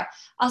doTERRA,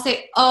 I'll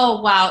say,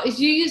 oh, wow, if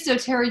you use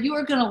doTERRA, you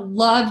are going to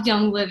love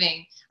Young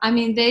Living. I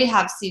mean, they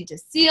have seed to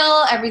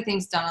seal,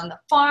 everything's done on the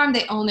farm,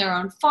 they own their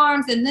own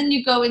farms, and then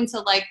you go into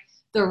like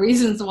the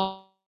reasons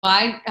why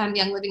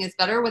Young Living is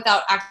better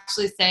without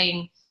actually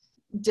saying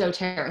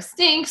doTERRA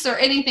stinks or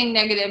anything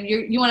negative.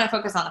 You want to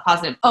focus on the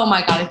positive. Oh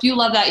my God, if you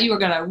love that, you are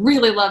going to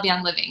really love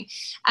Young Living.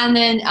 And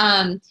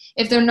then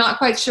if they're not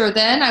quite sure,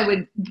 then I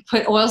would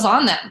put oils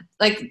on them.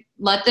 Like,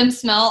 let them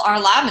smell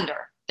our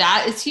lavender.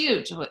 That is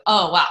huge.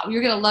 Oh, wow,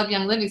 you're going to love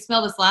Young Living.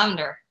 Smell this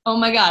lavender. Oh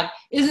my God,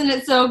 isn't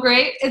it so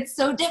great? It's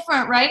so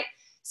different, right?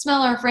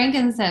 Smell our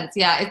frankincense.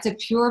 Yeah, it's a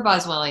pure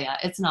boswellia.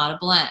 It's not a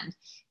blend,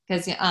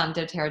 because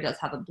doTERRA does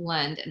have a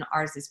blend and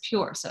ours is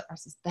pure, so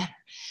ours is better.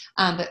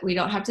 But we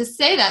don't have to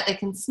say that. They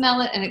can smell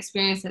it and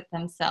experience it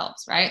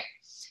themselves, right?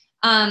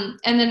 And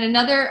then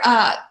another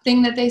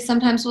thing that they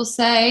sometimes will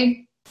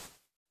say,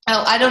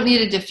 oh, I don't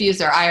need a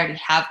diffuser. I already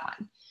have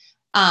one.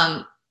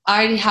 I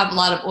already have a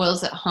lot of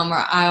oils at home,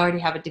 or I already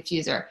have a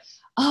diffuser.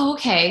 Oh,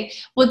 okay.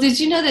 Well, did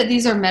you know that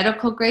these are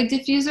medical grade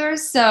diffusers?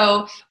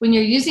 So when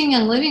you're using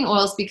Young Living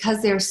oils,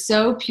 because they're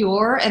so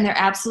pure and they're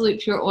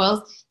absolute pure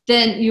oils,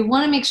 then you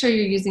want to make sure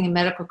you're using a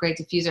medical grade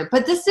diffuser.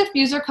 But this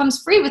diffuser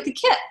comes free with the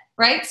kit,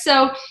 right?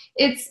 So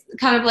it's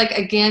kind of like,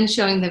 again,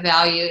 showing the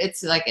value.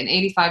 It's like an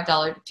 $85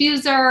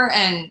 diffuser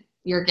and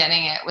you're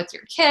getting it with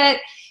your kit.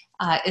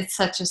 It's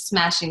such a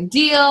smashing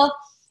deal.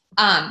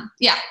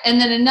 Yeah. And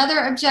then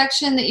another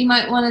objection that you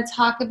might want to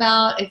talk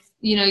about, if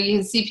you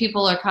can see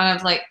people are kind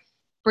of like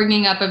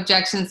bringing up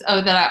objections. Oh,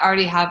 that I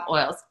already have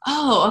oils.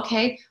 Oh,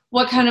 okay.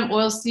 What kind of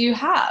oils do you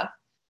have?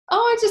 Oh,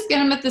 I just get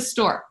them at the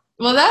store.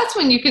 Well, that's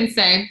when you can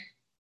say,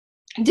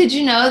 did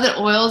you know that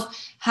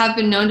oils have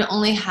been known to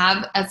only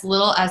have as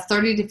little as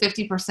 30 to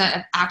 50%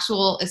 of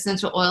actual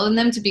essential oil in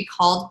them to be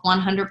called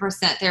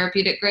 100%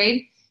 therapeutic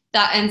grade?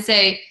 And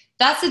say,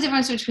 that's the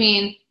difference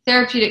between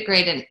therapeutic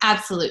grade and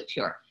absolute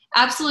pure.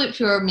 Absolute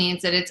pure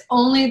means that it's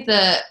only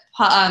the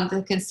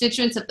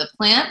constituents of the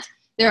plant.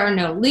 There are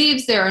no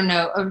leaves. There are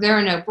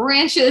no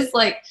branches.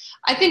 Like,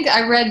 I think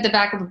I read the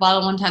back of a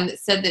bottle one time that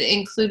said that it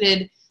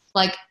included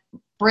like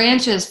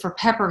branches for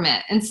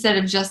peppermint instead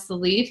of just the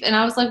leaf. And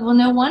I was like, well,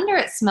 no wonder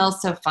it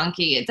smells so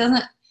funky.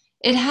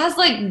 It has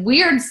like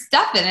weird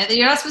stuff in it that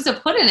you're not supposed to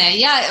put in it.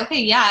 Yeah.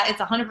 Okay. Yeah. It's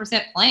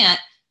 100% plant,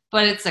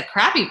 but it's a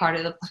crappy part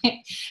of the plant.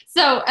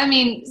 So, I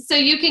mean, so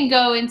you can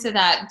go into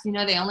that,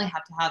 they only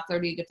have to have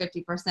 30 to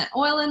 50%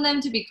 oil in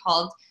them to be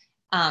called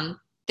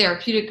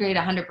therapeutic grade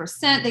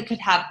 100%. They could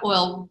have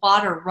oil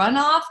water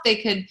runoff. They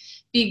could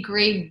be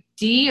grade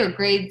D or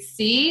grade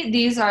C.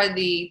 These are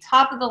the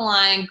top of the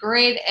line,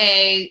 grade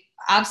A,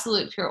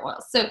 absolute pure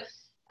oils. So,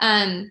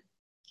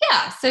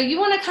 so you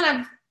want to kind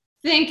of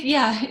think,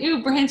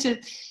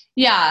 branches.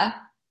 Yeah.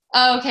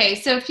 Okay.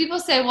 So if people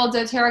say, well,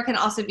 doTERRA can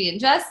also be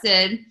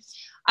ingested,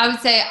 I would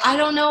say, I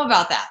don't know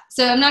about that.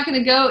 So I'm not going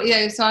to go,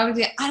 so I would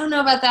say, I don't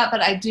know about that,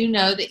 but I do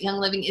know that Young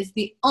Living is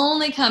the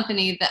only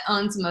company that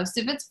owns most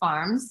of its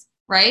farms,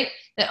 right?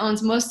 That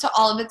owns most to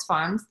all of its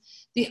farms.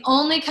 The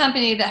only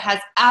company that has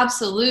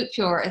absolute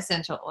pure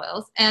essential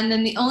oils. And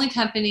then the only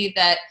company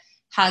that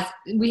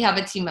we have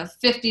a team of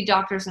 50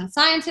 doctors and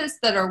scientists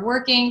that are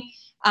working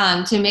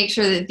to make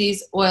sure that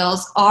these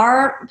oils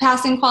are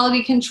passing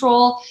quality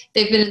control.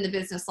 They've been in the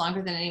business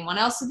longer than anyone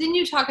else. So then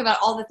you talk about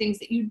all the things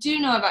that you do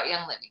know about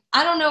Young Living.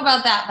 I don't know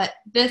about that, but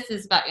this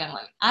is about Young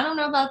Living. I don't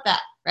know about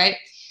that, right?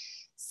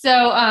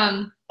 So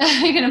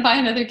you're going to buy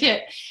another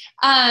kit.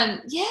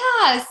 What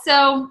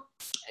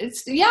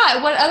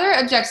other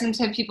objections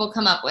have people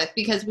come up with?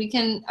 Because we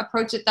can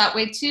approach it that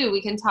way too.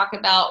 We can talk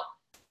about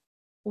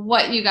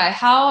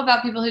how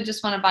about people who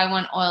just want to buy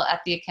one oil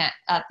at the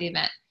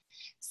event?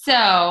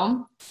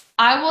 So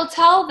I will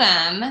tell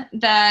them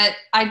that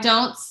I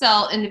don't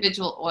sell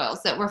individual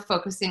oils, that we're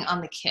focusing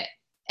on the kit.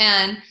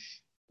 And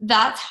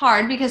that's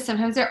hard because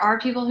sometimes there are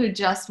people who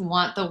just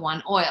want the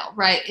one oil,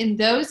 right? In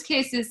those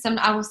cases,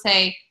 I will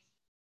say,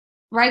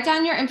 write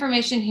down your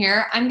information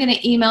here. I'm going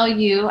to email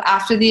you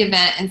after the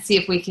event and see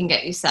if we can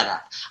get you set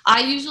up.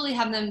 I usually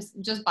have them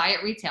just buy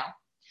it retail.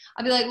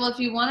 I'll be like, well, if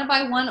you want to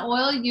buy one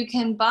oil, you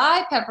can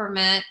buy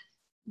peppermint,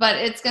 but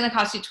it's going to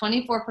cost you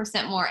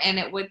 24% more and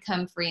it would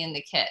come free in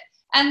the kit.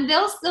 And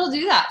they'll still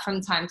do that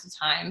from time to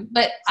time.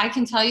 But I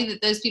can tell you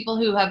that those people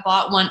who have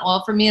bought one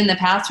oil from me in the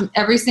past, from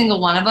every single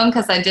one of them,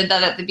 because I did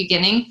that at the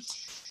beginning,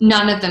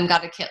 none of them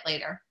got a kit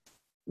later.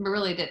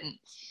 Really didn't.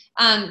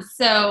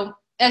 So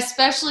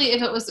especially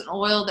if it was an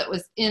oil that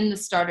was in the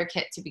starter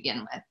kit to begin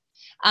with.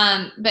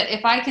 But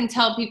if I can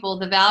tell people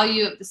the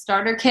value of the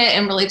starter kit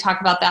and really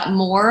talk about that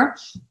more,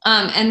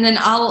 and then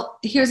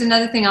here's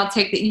another thing I'll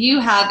take that you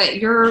have at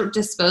your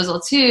disposal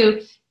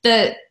too,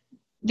 the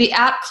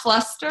app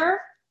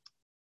Cluster.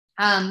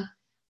 I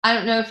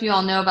don't know if you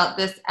all know about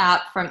this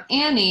app from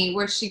Annie,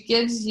 where she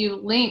gives you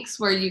links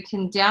where you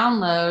can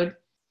download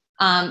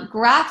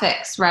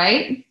graphics,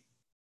 right,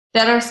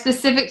 that are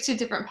specific to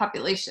different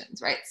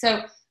populations, right?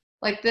 So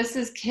like this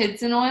is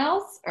kids and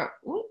oils,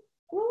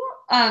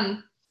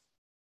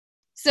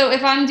 so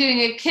if I'm doing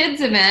a kids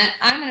event,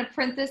 I'm going to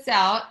print this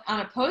out on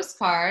a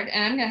postcard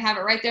and I'm going to have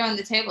it right there on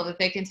the table that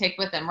they can take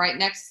with them right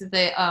next to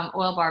the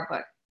oil bar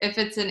book. If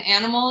it's an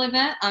animal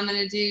event, I'm going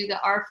to do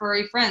the Our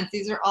Furry Friends.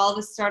 These are all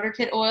the starter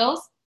kit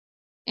oils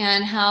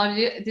and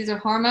these are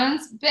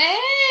hormones.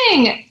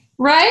 Bang!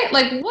 Right?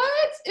 Like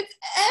what? It's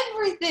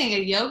everything. A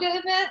yoga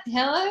event?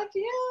 Hell yeah,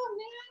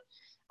 man.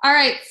 All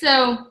right.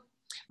 So,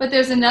 but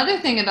there's another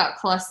thing about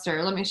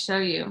Cluster. Let me show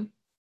you.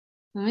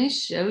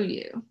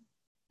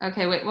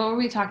 Okay, wait, what were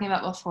we talking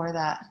about before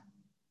that?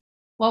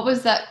 What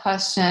was that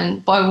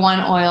question? Boy,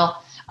 one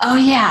oil. Oh,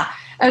 yeah.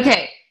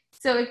 Okay,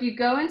 so if you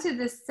go into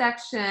this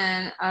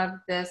section of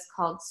this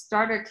called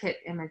Starter Kit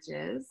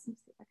Images, let's see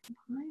if I can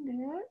find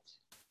it.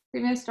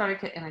 Premium Starter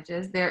Kit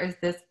Images, there is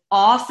this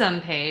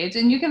awesome page,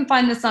 and you can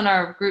find this on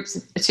our groups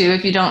too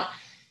if you don't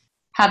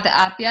have the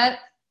app yet.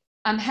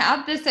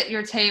 Have this at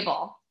your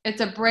table. It's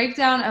a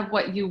breakdown of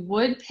what you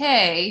would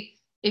pay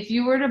if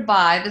you were to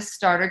buy the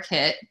starter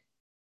kit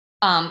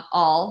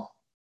all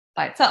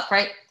by itself,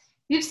 right?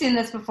 You've seen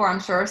this before,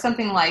 I'm sure,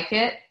 something like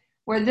it,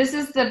 where this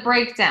is the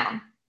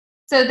breakdown.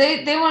 So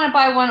they want to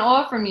buy one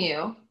oil from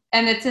you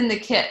and it's in the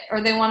kit, or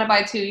they want to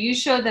buy two. You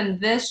show them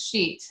this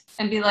sheet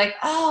and be like,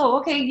 oh,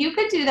 okay, you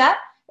could do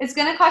that. It's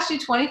going to cost you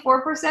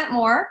 24%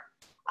 more.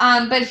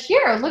 But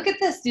here, look at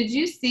this. Did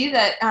you see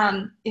that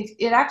if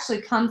it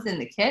actually comes in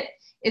the kit,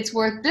 it's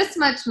worth this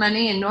much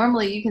money, and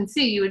normally you can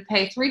see you would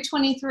pay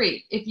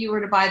 $323 if you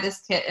were to buy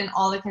this kit and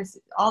all the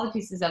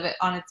pieces of it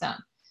on its own.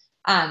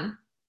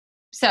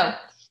 So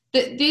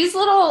these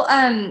little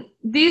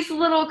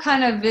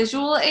kind of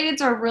visual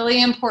aids are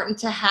really important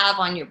to have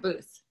on your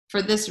booth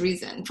for this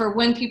reason, for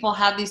when people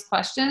have these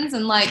questions.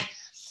 And like,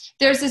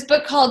 there's this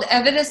book called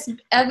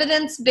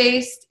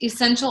Evidence-Based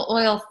Essential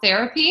Oil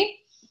Therapy.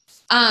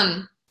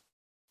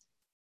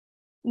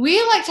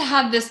 We like to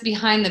have this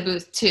behind the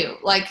booth too.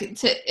 Like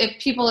if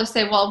people are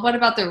saying, well, what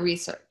about the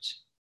research?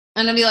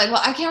 And I'll be like,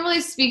 well, I can't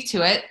really speak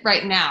to it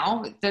right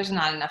now. There's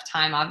not enough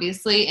time,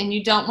 obviously. And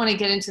you don't want to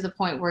get into the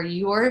point where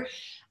you're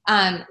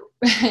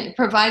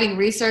providing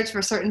research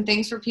for certain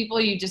things for people.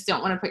 You just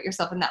don't want to put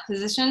yourself in that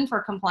position for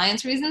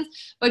compliance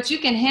reasons. But you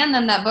can hand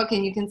them that book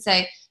and you can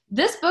say,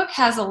 this book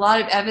has a lot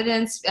of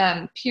evidence,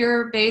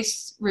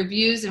 peer-based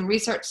reviews and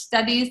research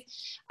studies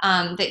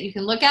that you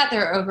can look at.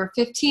 There are over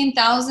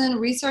 15,000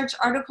 research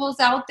articles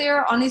out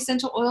there on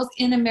essential oils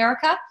in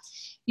America.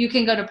 You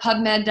can go to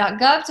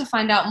pubmed.gov to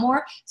find out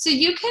more. So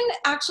you can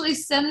actually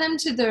send them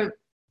to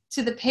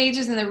the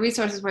pages and the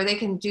resources where they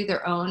can do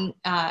their own,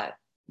 kind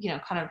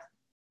of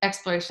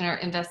exploration or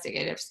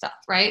investigative stuff,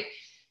 right?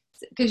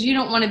 Because you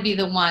don't want to be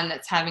the one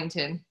that's having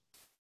to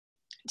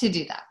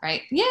do that,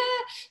 right? Yeah.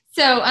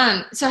 So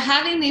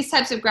having these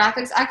types of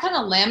graphics, I kind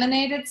of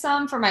laminated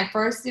some for my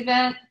first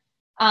event,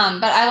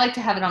 but I like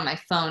to have it on my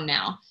phone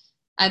now.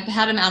 I've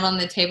had them out on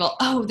the table.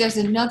 Oh, there's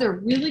another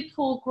really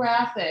cool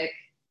graphic.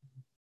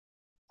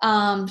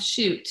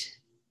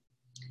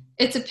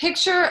 It's a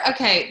picture.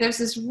 Okay, there's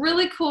this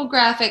really cool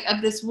graphic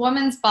of this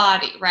woman's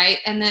body, right?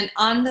 And then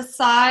on the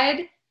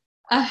side,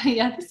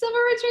 the Silver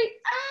Retreat.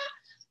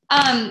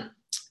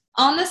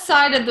 On the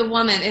side of the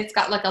woman, it's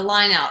got like a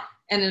line out,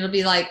 and it'll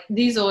be like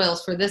these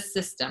oils for this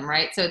system,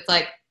 right? So it's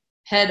like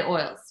head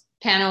oils,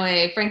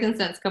 panoe,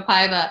 frankincense,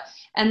 copaiba,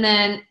 and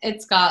then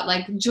it's got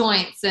like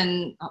joints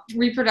and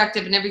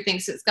reproductive and everything.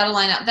 So it's got a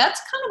line out. That's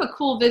kind of a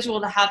cool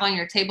visual to have on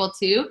your table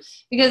too,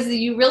 because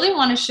you really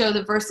want to show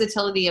the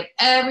versatility of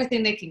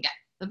everything they can get.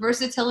 The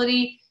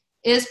versatility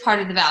is part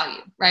of the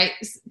value, right?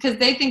 Because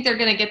they think they're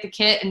going to get the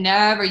kit and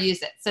never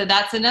use it. So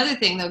that's another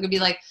thing. They're going to be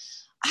like,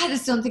 I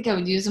just don't think I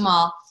would use them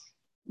all.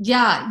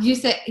 Yeah, you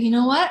say, you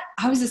know what?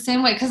 I was the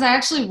same way, because I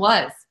actually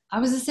was. I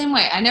was the same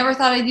way. I never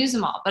thought I'd use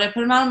them all, but I put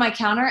them out on my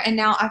counter, and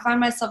now I find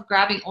myself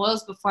grabbing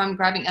oils before I'm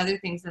grabbing other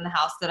things in the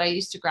house that I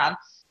used to grab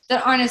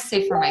that aren't as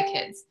safe for my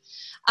kids.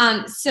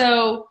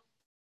 So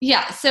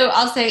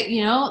I'll say,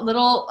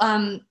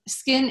 little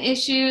skin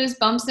issues,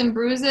 bumps and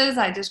bruises.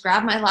 I just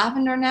grab my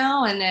lavender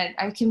now, and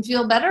I can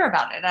feel better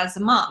about it as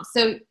a mom.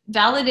 So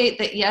validate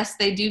that, yes,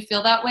 they do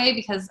feel that way,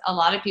 because a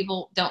lot of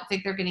people don't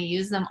think they're going to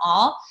use them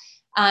all,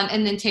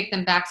 and then take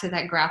them back to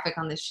that graphic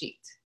on the sheet.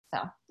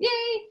 So, yay.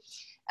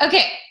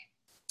 Okay.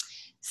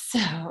 So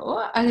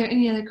are there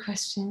any other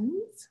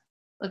questions?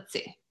 Let's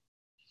see.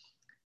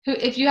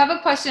 If you have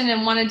a question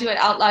and want to do it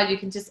out loud, you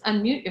can just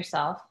unmute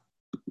yourself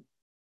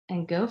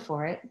and go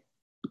for it.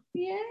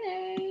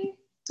 Yay.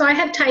 So I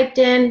had typed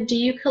in, do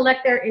you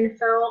collect their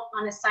info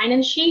on a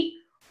sign-in sheet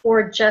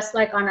or just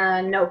like on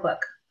a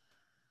notebook?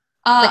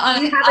 Do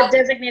you have a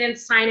designated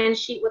sign-in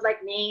sheet with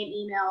like name,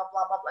 email,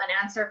 blah, blah, blah, and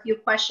answer a few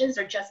questions,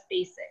 or just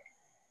basic?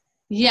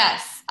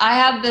 Yes, I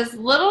have this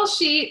little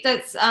sheet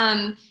that's,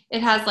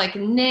 it has like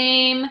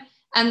name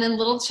and then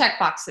little check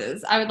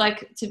boxes. I would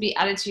like to be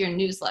added to your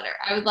newsletter.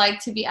 I would like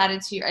to be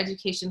added to your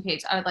education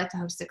page. I would like to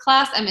host a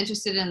class. I'm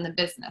interested in the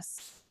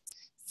business.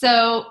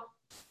 So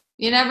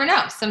you never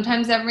know.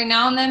 Sometimes every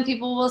now and then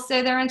people will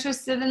say they're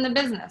interested in the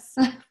business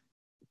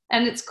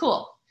and it's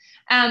cool.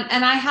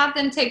 And I have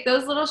them take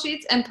those little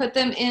sheets and put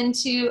them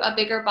into a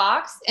bigger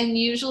box. And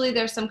usually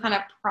there's some kind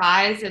of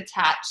prize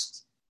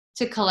attached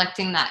to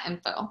collecting that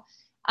info.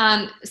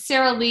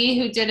 Sarah Lee,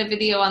 who did a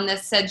video on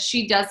this, said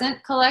she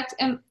doesn't collect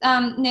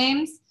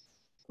names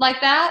like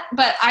that.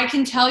 But I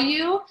can tell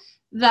you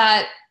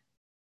that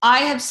I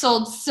have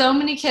sold so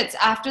many kits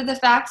after the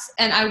fact,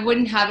 and I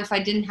wouldn't have if I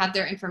didn't have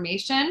their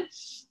information.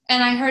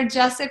 And I heard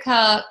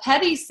Jessica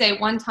Petty say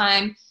one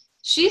time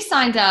she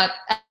signed up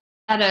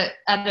at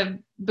a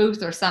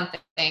booth or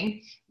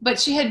something, but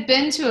she had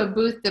been to a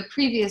booth the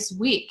previous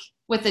week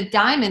with a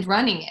diamond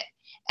running it.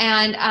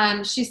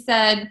 And she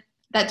said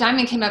that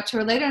diamond came up to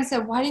her later and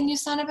said, why didn't you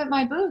sign up at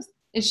my booth?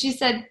 And she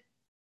said,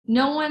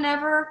 no one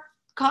ever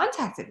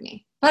contacted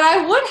me, but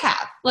I would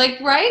have,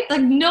 right?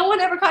 Like no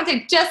one ever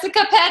contacted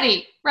Jessica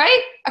Petty,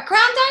 right? A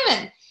crown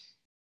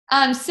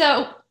diamond.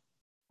 So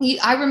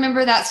I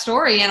remember that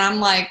story and I'm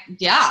like,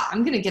 yeah,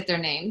 I'm going to get their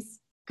names.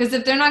 Because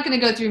if they're not going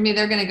to go through me,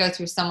 they're going to go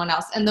through someone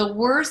else. And the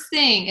worst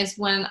thing is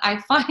when I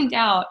find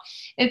out,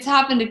 it's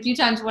happened a few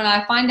times when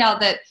I find out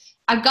that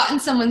I've gotten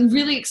someone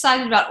really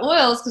excited about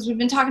oils because we've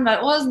been talking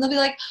about oils, and they'll be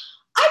like,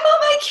 I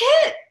bought my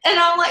kit. And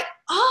I'm like,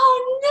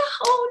 oh,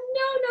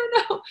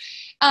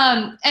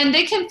 no. And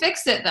they can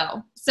fix it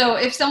though. So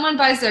if someone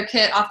buys their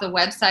kit off the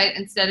website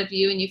instead of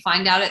you, and you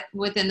find out it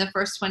within the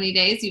first 20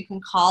 days, you can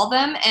call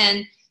them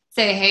and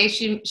say, hey,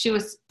 she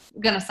was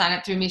going to sign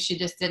up through me. She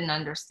just didn't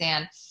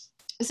understand.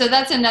 So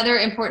that's another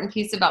important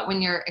piece about when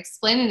you're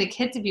explaining the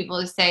kit to people,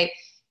 is say,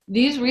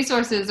 these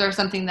resources are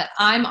something that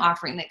I'm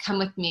offering that come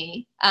with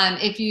me.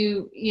 If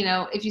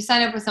you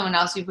sign up with someone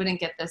else, you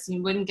wouldn't get this, and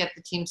you wouldn't get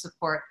the team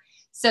support.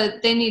 So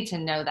they need to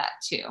know that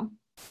too.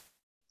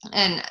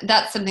 And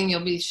that's something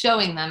you'll be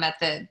showing them at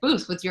the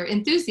booth with your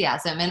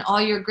enthusiasm and all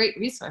your great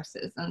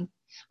resources and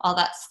all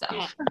that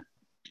stuff.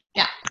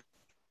 Yeah.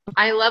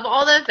 I love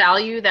all the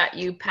value that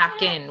you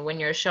pack in when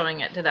you're showing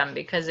it to them,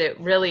 because it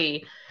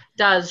really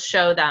does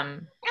show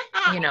them,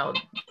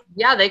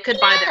 yeah, they could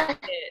buy their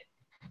kit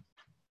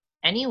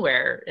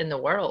anywhere in the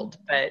world,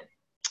 but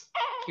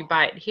if you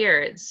buy it here,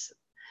 it's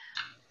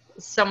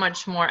so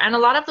much more. And a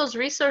lot of those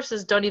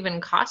resources don't even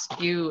cost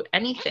you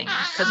anything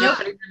because you're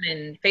putting them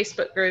in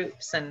Facebook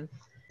groups and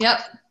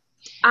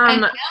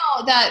and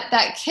now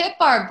that Kit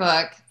Bar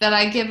book that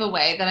I give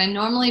away that I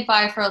normally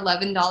buy for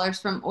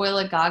 $11 from Oil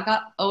a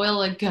Go-Go. Oh,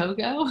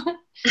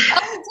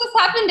 it just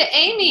happened to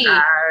Amy.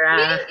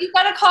 You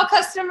got to call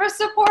customer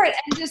support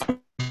and just,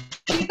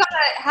 you got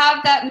to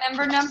have that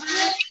member number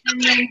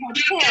and then her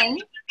PIN,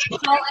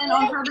 call in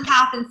on her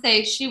behalf and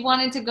say, she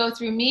wanted to go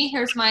through me,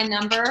 here's my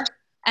number,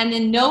 and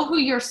then know who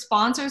your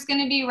sponsor is going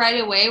to be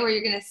right away, where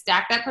you're going to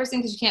stack that person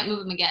because you can't move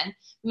them again.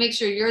 Make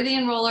sure you're the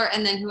enroller,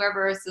 and then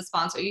whoever is the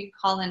sponsor, you can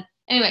call in.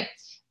 Anyway,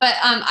 but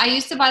I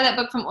used to buy that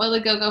book from Oil a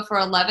Go-Go for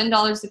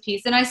 $11 a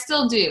piece, and I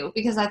still do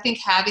because I think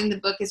having the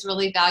book is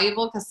really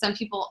valuable because some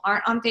people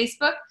aren't on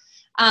Facebook.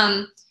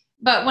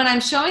 But when I'm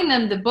showing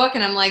them the book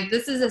and I'm like,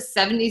 this is a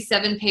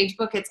 77-page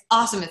book, it's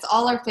awesome. It's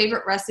all our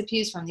favorite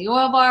recipes from the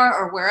oil bar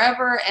or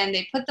wherever, and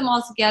they put them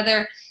all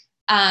together.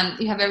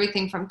 You have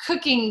everything from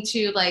cooking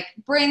to like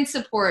brain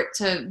support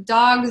to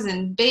dogs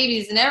and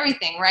babies and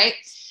everything, right?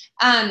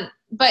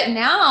 But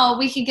now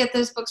we can get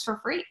those books for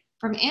free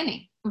from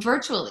Annie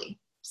virtually.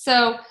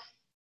 So,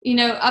 you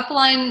know,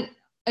 Upline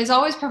is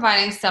always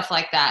providing stuff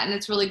like that, and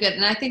it's really good.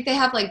 And I think they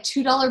have like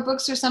 $2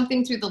 books or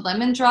something through the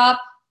Lemon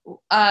Drop.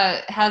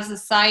 Has a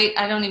site,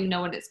 I don't even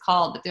know what it's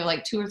called, but they're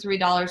like $2 or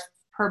 $3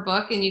 per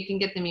book, and you can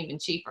get them even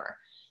cheaper.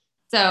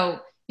 So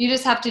you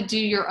just have to do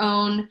your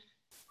own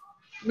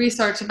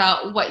research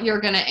about what you're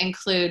going to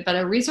include. But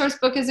a resource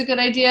book is a good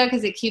idea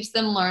because it keeps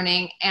them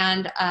learning.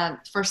 And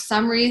for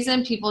some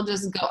reason, people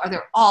just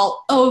they're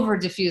all over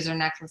diffuser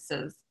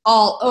necklaces,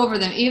 all over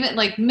them, even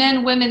like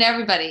men, women,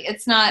 everybody.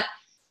 It's not,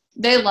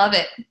 they love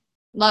it.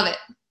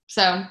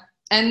 So,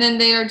 and then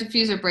there are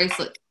diffuser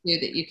bracelets too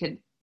that you could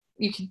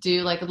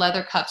do, like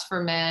leather cups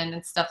for men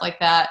and stuff like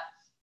that.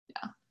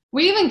 Yeah.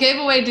 We even gave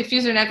away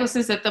diffuser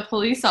necklaces at the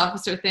police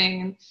officer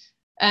thing,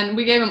 and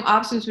we gave them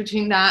options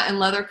between that and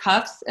leather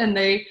cups, and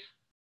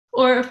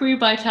or a free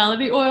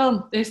vitality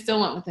oil, they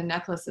still went with the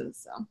necklaces.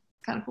 So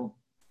kind of cool.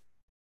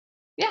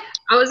 Yeah.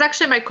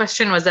 My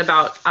question was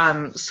about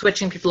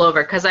switching people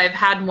over, because I've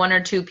had one or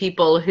two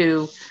people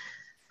who,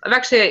 I've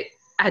actually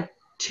had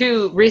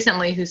two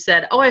recently who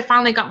said, oh, I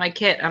finally got my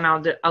kit. And I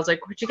was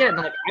like, where'd you get it? And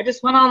they're like, I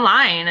just went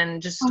online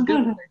and just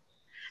Googled it.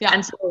 Yeah.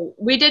 And so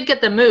we did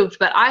get them moved,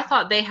 but I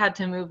thought they had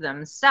to move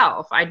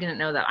themselves. I didn't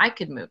know that I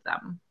could move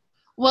them.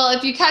 Well,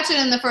 if you catch it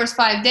in the first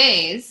 5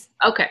 days,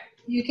 okay,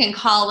 you can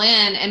call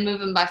in and move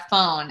them by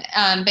phone.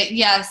 But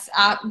yes,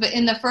 but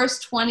in the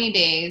first 20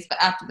 days, but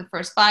after the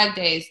first 5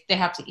 days, they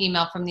have to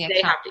email from the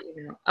account. They have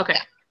to email. Okay.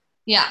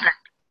 Yeah. Right.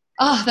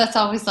 Oh, that's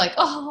always like,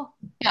 oh,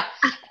 yeah.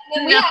 And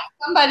then we had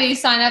somebody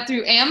sign up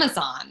through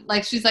Amazon.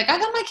 Like, she's like, I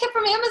got my kit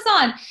from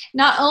Amazon.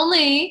 Not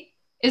only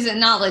is it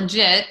not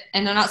legit,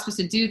 and they're not supposed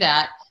to do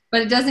that,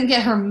 but it doesn't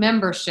get her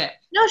membership.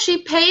 No,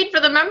 she paid for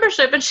the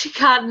membership and she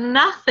got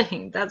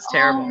nothing. That's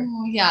terrible.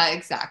 Oh, yeah,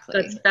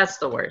 exactly. That's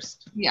the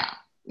worst. Yeah.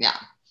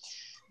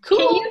 Cool.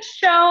 Can you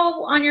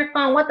show on your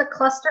phone what the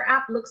cluster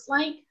app looks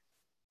like?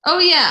 Oh,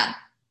 yeah.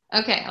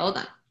 Okay, hold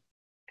on.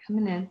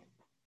 Coming in.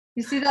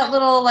 You see that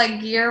little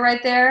like gear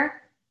right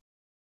there?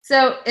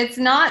 So it's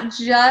not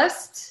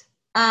just,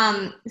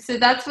 so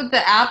that's what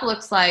the app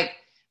looks like.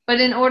 But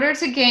in order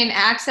to gain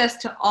access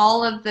to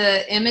all of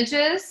the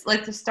images,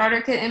 like the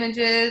starter kit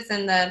images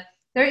and there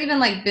are even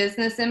like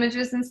business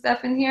images and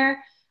stuff in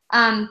here,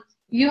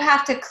 you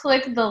have to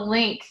click the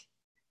link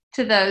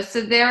to those. So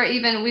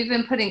we've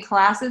been putting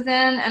classes in,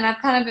 and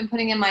I've kind of been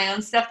putting in my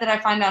own stuff that I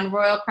find on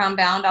Royal Crown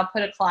Bound. I'll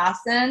put a class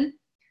in.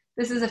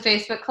 This is a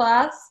Facebook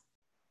class.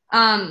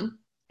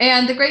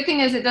 And the great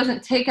thing is it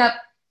doesn't take up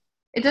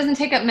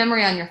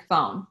memory on your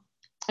phone.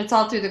 It's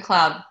all through the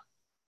cloud.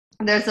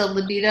 There's a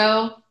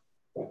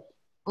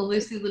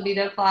Lucy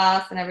libido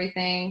class and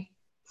everything.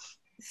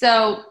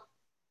 So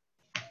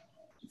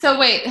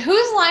wait,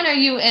 whose line are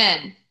you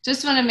in?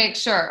 Just want to make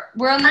sure.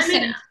 We're on the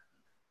same.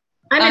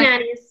 I'm in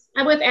Annie's.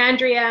 I'm with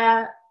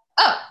Andrea.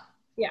 Oh.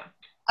 Yeah.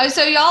 Oh,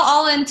 so y'all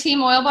all in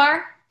Team Oil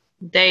Bar?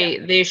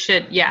 They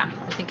should, yeah.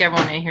 I think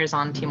everyone in here is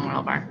on Team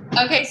Oil Bar.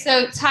 Okay,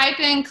 so type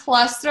in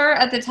cluster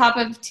at the top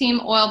of Team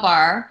Oil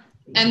Bar,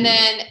 and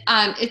then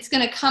it's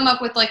going to come up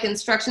with like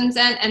instructions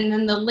and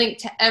then the link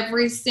to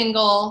every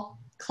single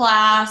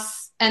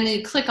class, and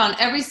then click on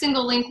every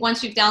single link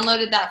once you've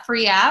downloaded that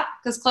free app,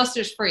 because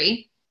Cluster's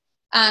free.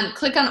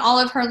 Click on all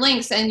of her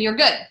links and you're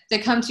good. They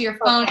come to your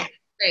phone. Okay.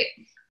 Great.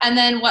 And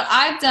then what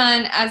I've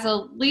done as a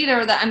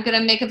leader that I'm going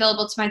to make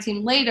available to my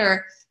team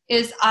later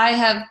is I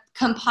have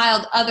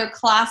compiled other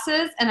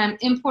classes and I'm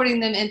importing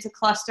them into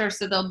Cluster,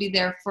 so they'll be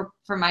there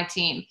for my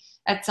team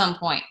at some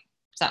point.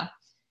 So,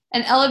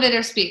 an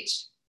elevator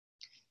speech.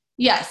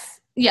 Yes.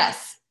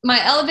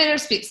 My elevator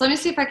speech. Let me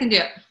see if I can do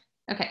it.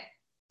 Okay.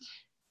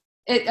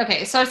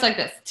 It starts like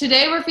this.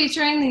 Today we're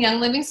featuring the Young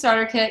Living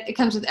Starter Kit. It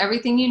comes with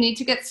everything you need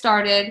to get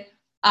started.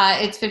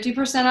 It's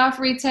 50% off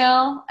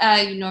retail.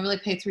 You normally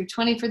pay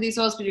 $320 for these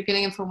oils, but you're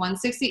getting them for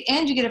 $160,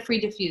 and you get a free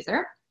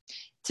diffuser.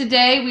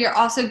 Today, we are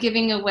also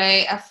giving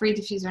away a free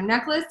diffuser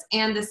necklace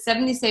and the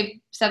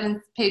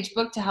 77-page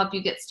book to help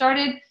you get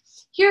started.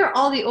 Here are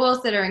all the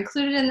oils that are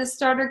included in the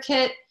starter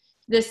kit.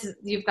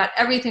 You've got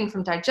everything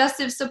from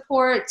digestive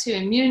support to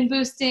immune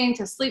boosting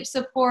to sleep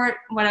support,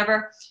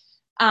 whatever.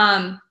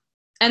 And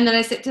then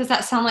I said, does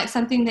that sound like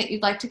something that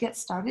you'd like to get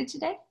started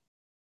today?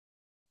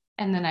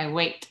 And then I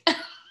wait. And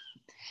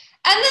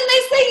then they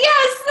say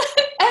yes.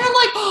 And I'm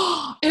like,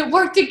 oh, it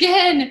worked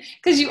again.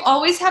 Because you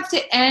always have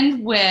to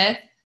end with,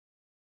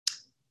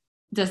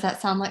 does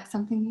that sound like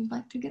something you'd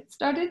like to get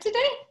started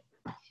today?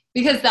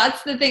 Because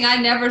that's the thing I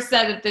never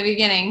said at the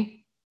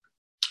beginning.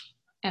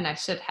 And I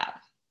should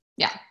have.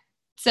 Yeah.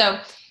 So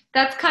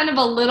that's kind of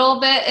a little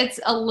bit, it's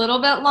a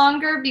little bit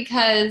longer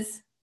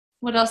because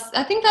what else?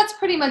 I think that's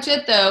pretty much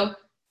it though.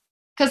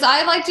 Because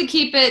I like to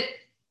keep it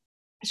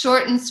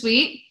short and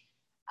sweet.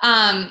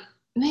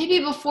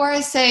 Maybe before I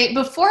say,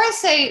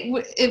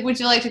 would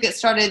you like to get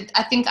started?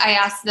 I think I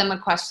asked them a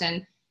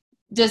question.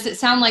 Does it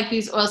sound like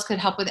these oils could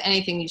help with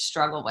anything you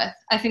struggle with?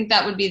 I think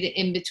that would be the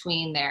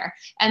in-between there.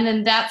 And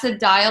then that's a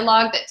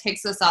dialogue that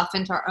takes us off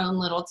into our own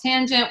little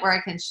tangent where I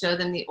can show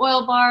them the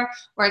oil bar,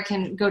 where I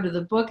can go to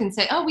the book and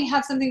say, oh, we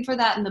have something for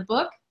that in the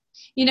book.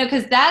 You know,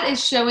 because that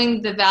is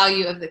showing the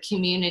value of the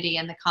community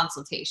and the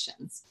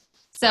consultations.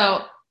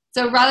 So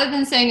rather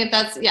than saying it,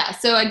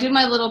 so I do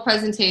my little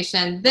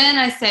presentation. Then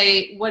I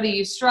say, what do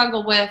you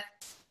struggle with?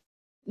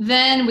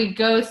 Then we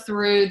go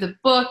through the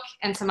book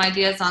and some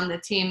ideas on the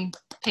team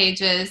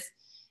pages.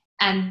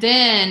 And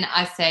then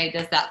I say,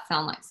 does that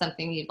sound like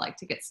something you'd like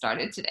to get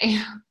started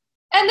today?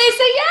 And they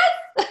say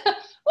yes.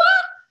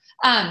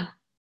 What?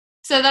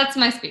 So that's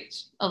my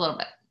speech a little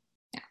bit.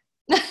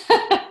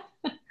 Yeah.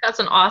 That's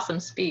an awesome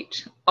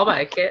speech. I'll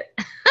buy a kit.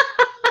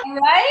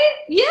 Right?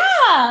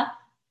 Yeah.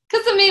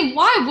 Because, I mean,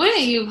 why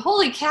wouldn't you?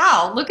 Holy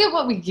cow. Look at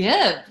what we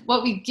give.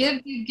 What we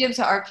give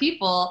to our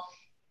people.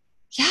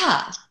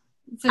 Yeah.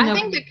 I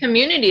think the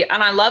community,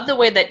 and I love the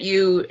way that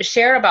you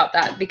share about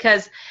that,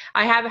 because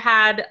I have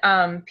had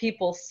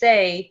people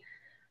say,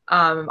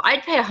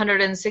 I'd pay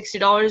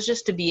 $160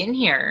 just to be in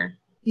here.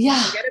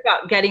 Yeah. Forget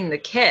about getting the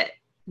kit.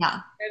 Yeah.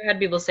 I've had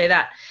people say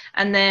that.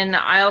 And then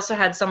I also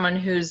had someone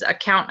whose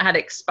account had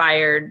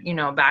expired,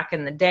 back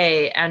in the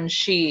day, and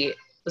she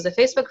was a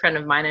Facebook friend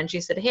of mine, and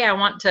she said, hey, I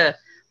want to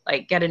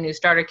get a new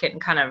starter kit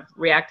and kind of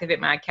reactivate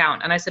my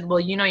account. And I said,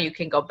 well, you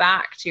can go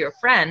back to your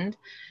friend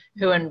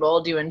who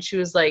enrolled you. And she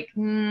was like,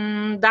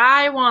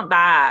 I want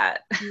that.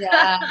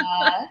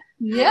 Yeah.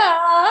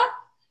 Yeah.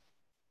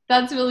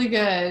 That's really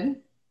good.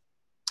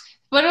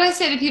 What do I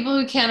say to people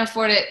who can't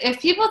afford it?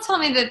 If people tell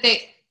me that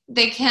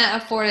they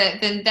can't afford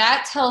it, then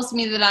that tells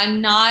me that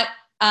I'm not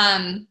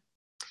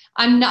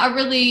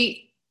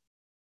really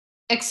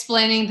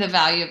explaining the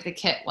value of the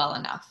kit well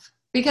enough.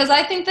 Because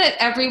I think that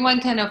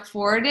everyone can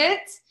afford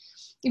it.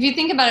 If you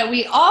think about it,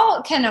 we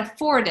all can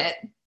afford it,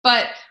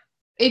 but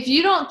if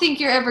you don't think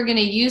you're ever going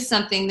to use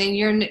something, then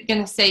you're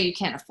going to say you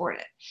can't afford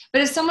it.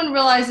 But if someone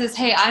realizes,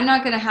 hey, I'm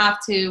not going to have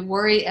to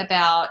worry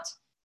about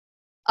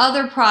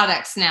other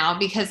products now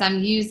because I'm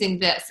using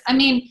this. I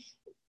mean,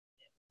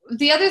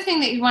 the other thing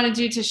that you want to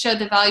do to show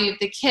the value of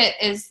the kit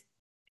is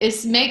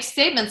make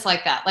statements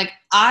like that. Like,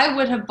 I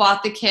would have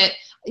bought the kit.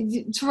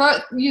 You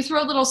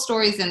throw little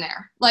stories in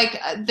there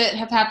that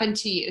have happened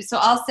to you. So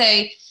I'll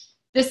say,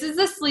 this is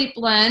a sleep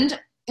blend.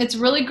 It's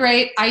really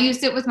great. I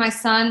used it with my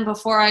son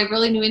before I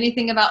really knew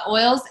anything about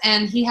oils,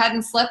 and he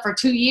hadn't slept for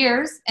 2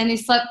 years, and he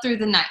slept through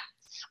the night.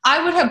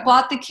 I would have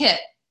bought the kit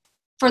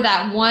for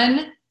that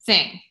one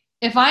thing.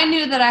 If I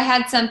knew that I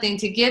had something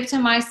to give to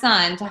my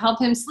son to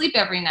help him sleep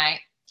every night,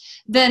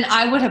 then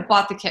I would have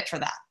bought the kit for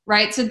that,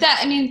 right? So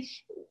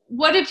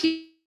what do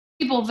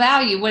people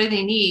value? What do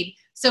they need?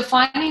 So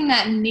finding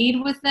that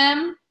need with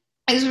them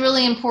is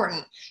really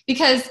important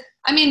because,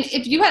 I mean,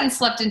 if you hadn't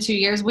slept in 2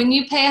 years, wouldn't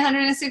you pay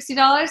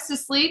 $160 to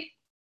sleep?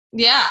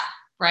 Yeah,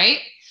 right?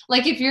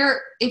 Like if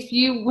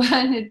you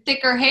wanted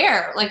thicker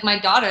hair, like my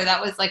daughter,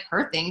 that was like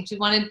her thing. She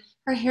wanted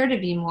her hair to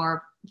be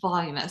more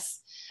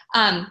voluminous.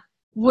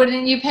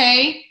 Wouldn't you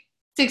pay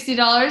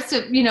 $60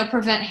 to,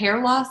 prevent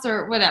hair loss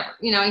or whatever?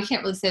 You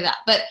can't really say that,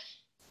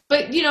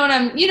 but you know what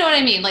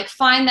I mean? Like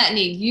find that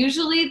need.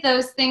 Usually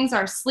those things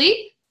are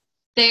sleep.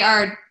 They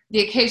are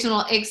the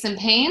occasional aches and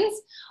pains.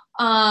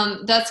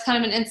 That's kind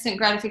of an instant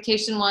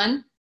gratification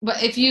one.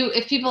 But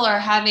if people are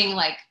having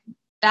like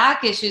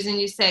back issues and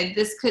you say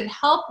this could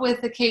help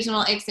with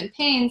occasional aches and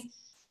pains,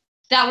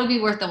 that would be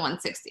worth the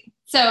 $160.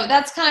 So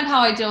that's kind of how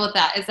I deal with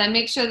that, is I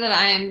make sure that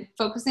I am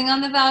focusing on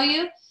the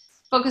value,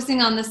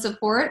 focusing on the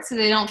support so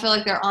they don't feel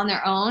like they're on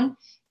their own,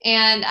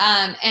 and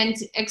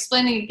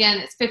explaining again,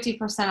 it's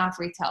 50% off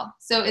retail.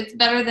 So it's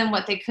better than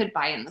what they could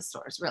buy in the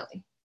stores,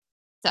 really.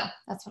 So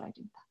that's what I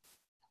do.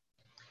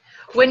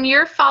 When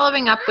you're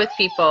following up with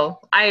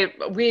people,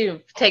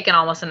 we've taken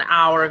almost an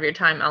hour of your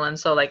time, Ellen.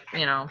 So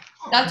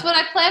that's what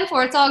I planned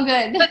for. It's all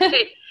good.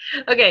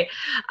 Okay.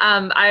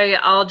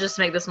 I'll just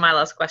make this my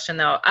last question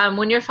though.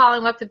 When you're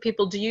following up with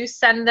people, do you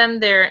send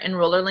them their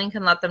enroller link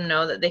and let them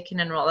know that they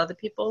can enroll other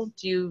people?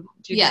 Do you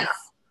Yes. do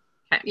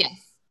that? Okay.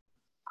 Yes.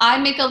 I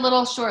make a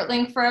little short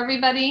link for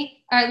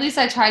everybody, or at least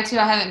I try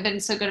to. I haven't been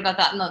so good about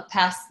that in the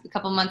past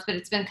couple months, but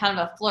it's been kind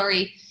of a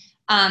flurry.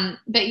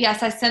 But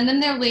yes, I send them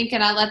their link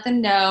and I let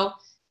them know.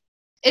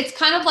 It's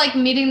kind of like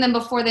meeting them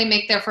before they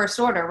make their first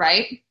order,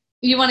 right?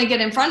 You want to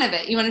get in front of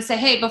it. You want to say,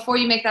 hey, before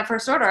you make that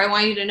first order, I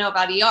want you to know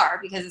about ER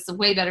because it's a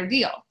way better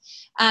deal.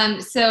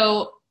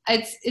 So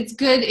it's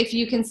good if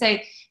you can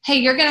say, hey,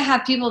 you're going to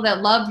have people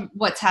that love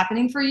what's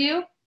happening for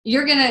you.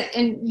 You're going to,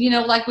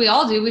 and like we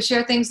all do, we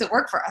share things that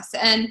work for us.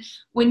 And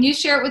when you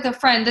share it with a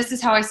friend, this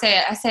is how I say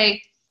it. I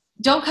say,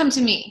 don't come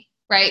to me,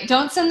 right?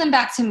 Don't send them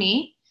back to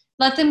me.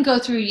 Let them go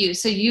through you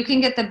so you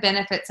can get the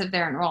benefits of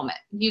their enrollment.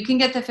 You can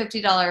get the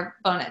 $50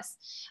 bonus.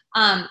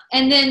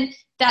 And then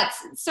that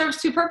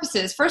serves two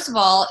purposes. First of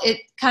all,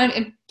 it kind of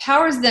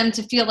empowers them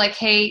to feel like,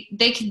 hey,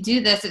 they can do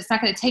this. It's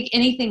not going to take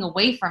anything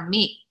away from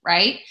me,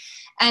 right?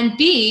 And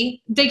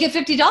B, they get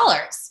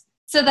 $50.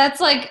 So that's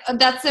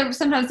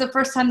sometimes the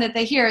first time that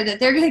they hear that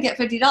they're going to get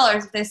 $50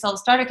 if they sell a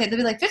starter kit. They'll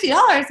be like, $50?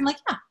 I'm like,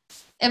 yeah.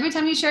 Every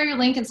time you share your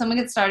link and someone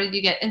gets started,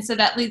 you get. And so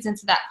that leads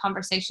into that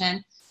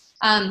conversation.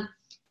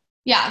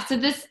 Yeah, so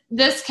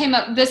this came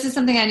up. This is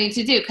something I need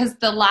to do because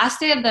the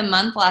last day of the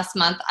month, last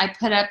month, I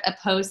put up a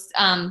post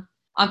on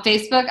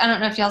Facebook. I don't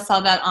know if y'all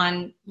saw that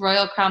on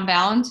Royal Crown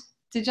Bound.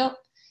 Did y'all?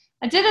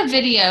 I did a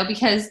video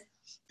because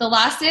the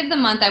last day of the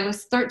month, I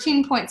was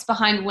 13 points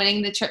behind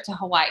winning the trip to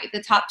Hawaii.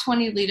 The top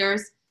 20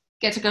 leaders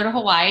get to go to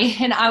Hawaii,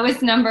 and I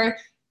was number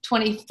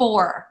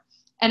 24.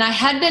 And I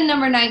had been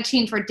number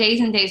 19 for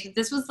days and days, but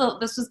this was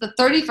the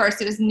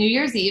 31st. It was New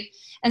Year's Eve.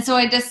 And so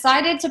I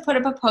decided to put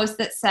up a post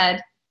that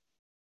said,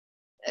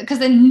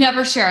 because I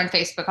never share on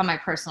Facebook on my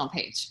personal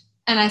page.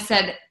 And I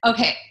said,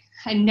 okay,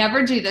 I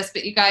never do this,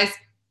 but you guys,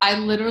 I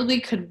literally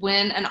could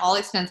win an all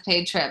expense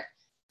paid trip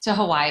to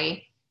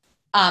Hawaii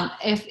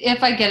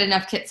if I get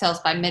enough kit sales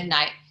by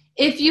midnight.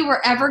 If you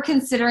were ever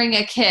considering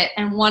a kit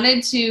and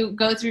wanted to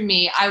go through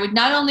me, I would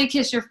not only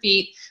kiss your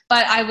feet,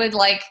 but I would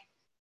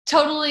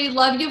totally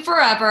love you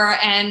forever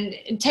and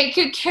take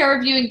good care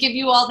of you and give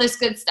you all this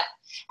good stuff.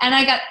 And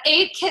I got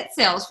 8 kit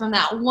sales from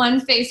that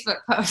one Facebook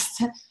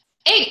post.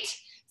 8.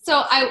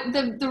 So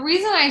the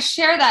reason I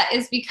share that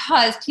is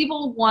because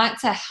people want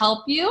to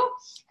help you.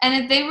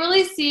 And if they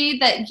really see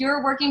that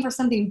you're working for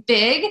something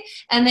big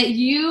and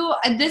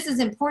that this is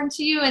important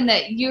to you and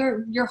that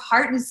your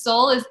heart and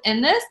soul is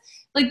in this,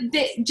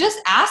 just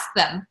ask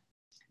them.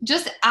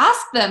 Just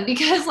ask them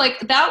because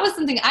that was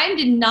something I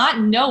did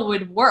not know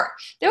would work.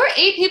 There were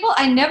 8 people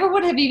I never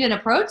would have even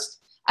approached.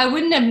 I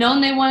wouldn't have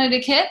known they wanted a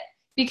kit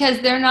because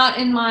they're not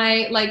in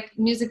my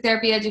music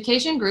therapy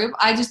education group.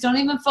 I just don't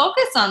even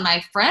focus on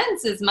my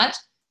friends as much.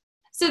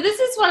 So this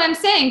is what I'm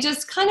saying.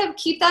 Just kind of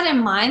keep that in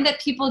mind that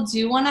people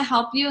do want to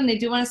help you and they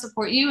do want to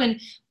support you. And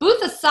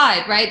booth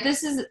aside, right?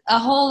 This is a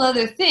whole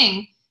other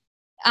thing.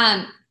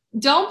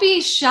 Don't be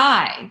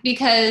shy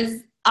because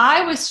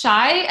I was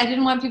shy. I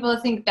didn't want people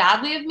to think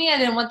badly of me. I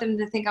didn't want them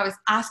to think I was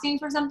asking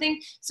for something.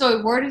 So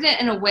I worded it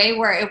in a way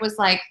where it was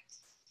like,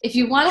 if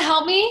you want to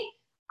help me,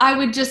 I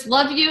would just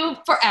love you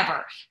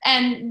forever.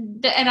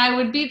 And I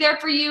would be there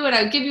for you and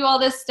I would give you all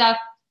this stuff.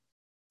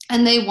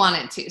 And they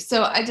wanted to.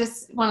 So I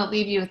just want to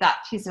leave you with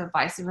that piece of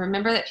advice. And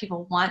remember that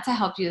people want to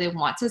help you. They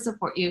want to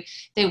support you.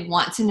 They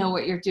want to know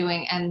what you're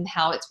doing and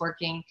how it's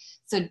working.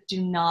 So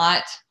do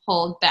not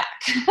hold back.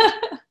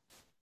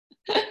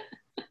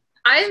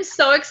 I'm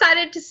so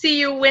excited to see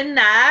you win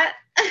that.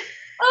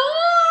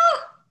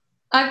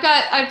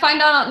 I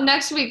find out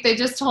next week. They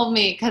just told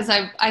me because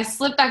I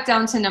slipped back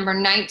down to number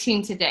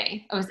 19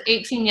 today. I was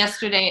 18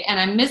 yesterday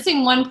and I'm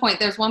missing 1 point.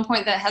 There's 1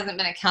 point that hasn't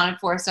been accounted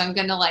for. So I'm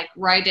going to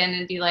write in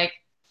and be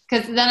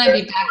because then I'd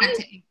be back up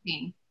to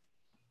 18.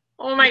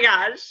 Oh my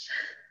gosh.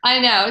 I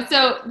know.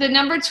 So the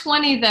number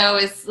 20 though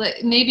is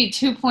maybe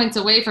 2 points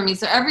away from me.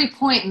 So every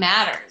point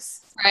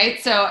matters, right?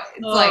 So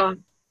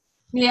it's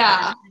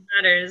yeah. It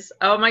matters.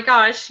 Oh my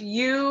gosh.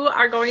 You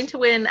are going to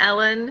win,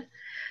 Ellen.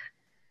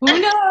 Who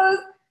knows?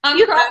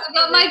 I'm crying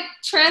about my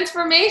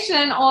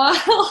transformation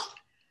oil.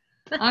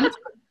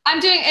 I'm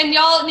doing, and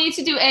y'all need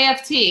to do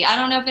AFT. I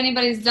don't know if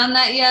anybody's done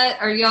that yet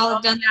or y'all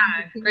have done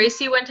that.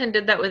 Gracie went and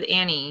did that with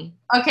Annie.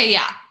 Okay,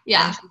 yeah.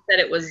 And she said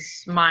it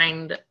was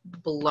mind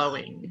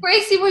blowing.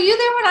 Gracie, were you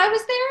there when I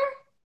was there?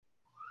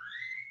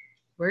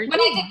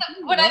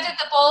 When I did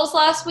the bowls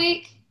last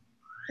week?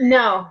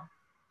 No.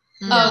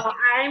 Oh. No,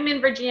 I'm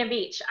in Virginia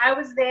Beach. I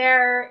was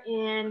there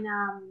in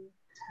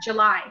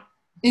July.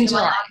 In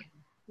July.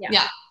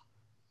 Yeah.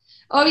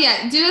 Oh,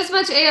 yeah. Do as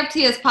much AFT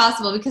as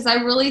possible because I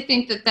really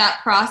think that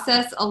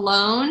process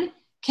alone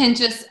can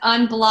just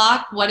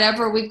unblock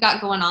whatever we've got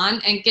going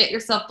on and get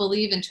yourself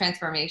believe in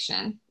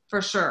transformation.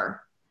 For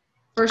sure.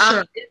 For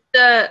sure.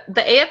 The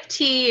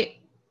AFT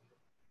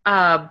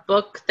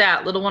book,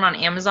 that little one on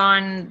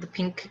Amazon, the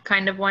pink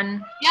kind of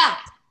one? Yeah.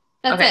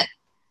 That's it.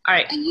 All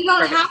right. And you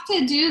don't have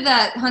to do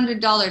that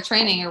 $100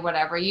 training or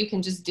whatever. You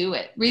can just do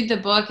it. Read the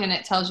book and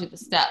it tells you the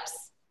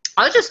steps.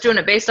 I was just doing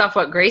it based off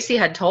what Gracie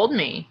had told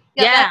me.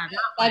 Yeah.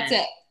 That's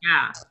it.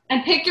 Yeah.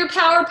 And pick your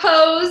power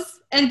pose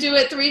and do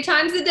it 3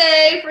 times a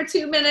day for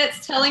 2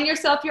 minutes, telling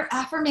yourself your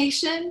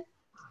affirmation.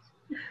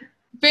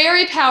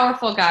 very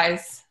powerful,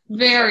 guys.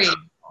 Very.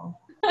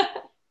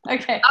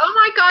 Okay. Oh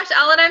my gosh,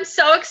 Ellen, I'm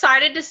so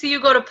excited to see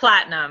you go to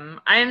platinum.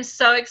 I am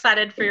so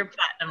excited for your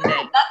platinum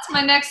day. That's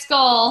my next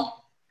goal.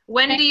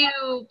 When do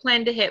you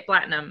plan to hit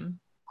platinum?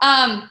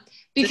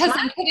 Because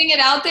I'm putting it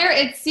out there,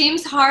 it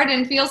seems hard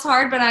and feels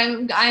hard, but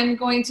I'm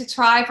going to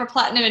try for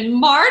platinum in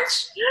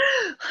March.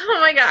 Oh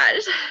my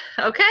gosh.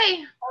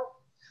 Okay.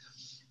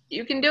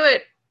 You can do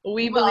it.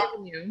 We believe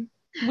in you.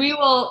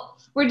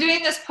 We're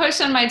doing this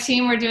push on my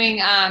team. We're doing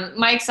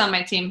Mike's on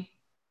my team.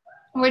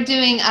 We're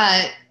doing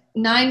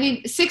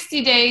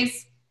 60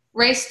 days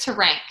race to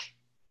rank,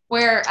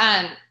 where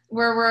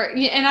we're,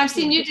 and I've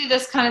seen you do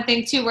this kind of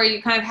thing too, where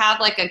you kind of have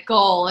like a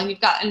goal and you've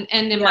got an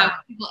end in mind.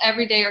 People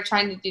every day are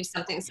trying to do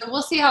something. So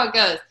we'll see how it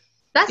goes.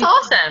 That's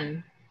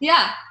awesome.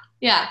 Yeah.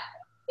 Yay.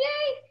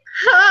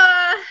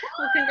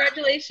 Well,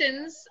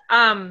 congratulations.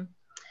 And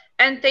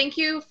thank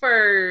you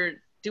for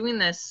doing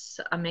this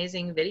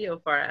amazing video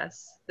for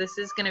us. This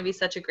is going to be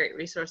such a great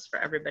resource for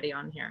everybody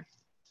on here.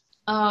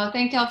 Oh,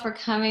 thank y'all for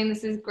coming.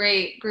 This is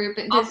great group.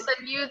 I'll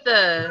send you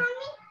the...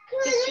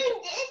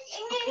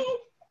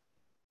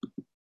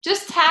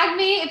 Just tag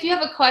me if you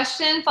have a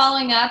question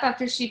following up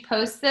after she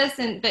posts this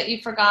and that you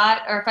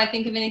forgot, or if I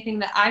think of anything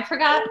that I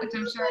forgot, which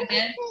I'm sure I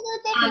did.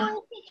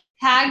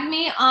 Tag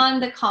me on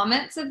the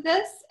comments of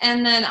this,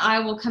 and then I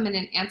will come in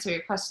and answer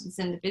your questions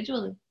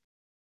individually.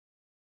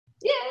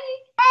 Yay!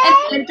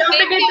 And don't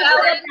forget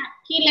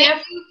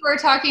thank you for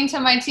talking to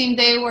my team.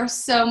 They were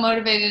so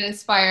motivated and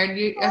inspired.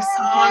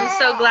 I'm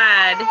so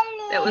glad.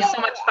 It was so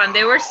much fun.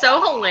 They were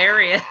so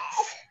hilarious.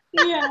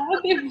 Yeah,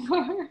 they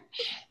were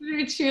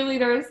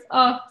cheerleaders.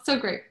 Oh, so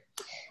great.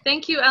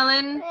 Thank you,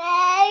 Ellen.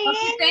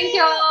 Okay, thank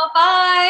y'all. Bye.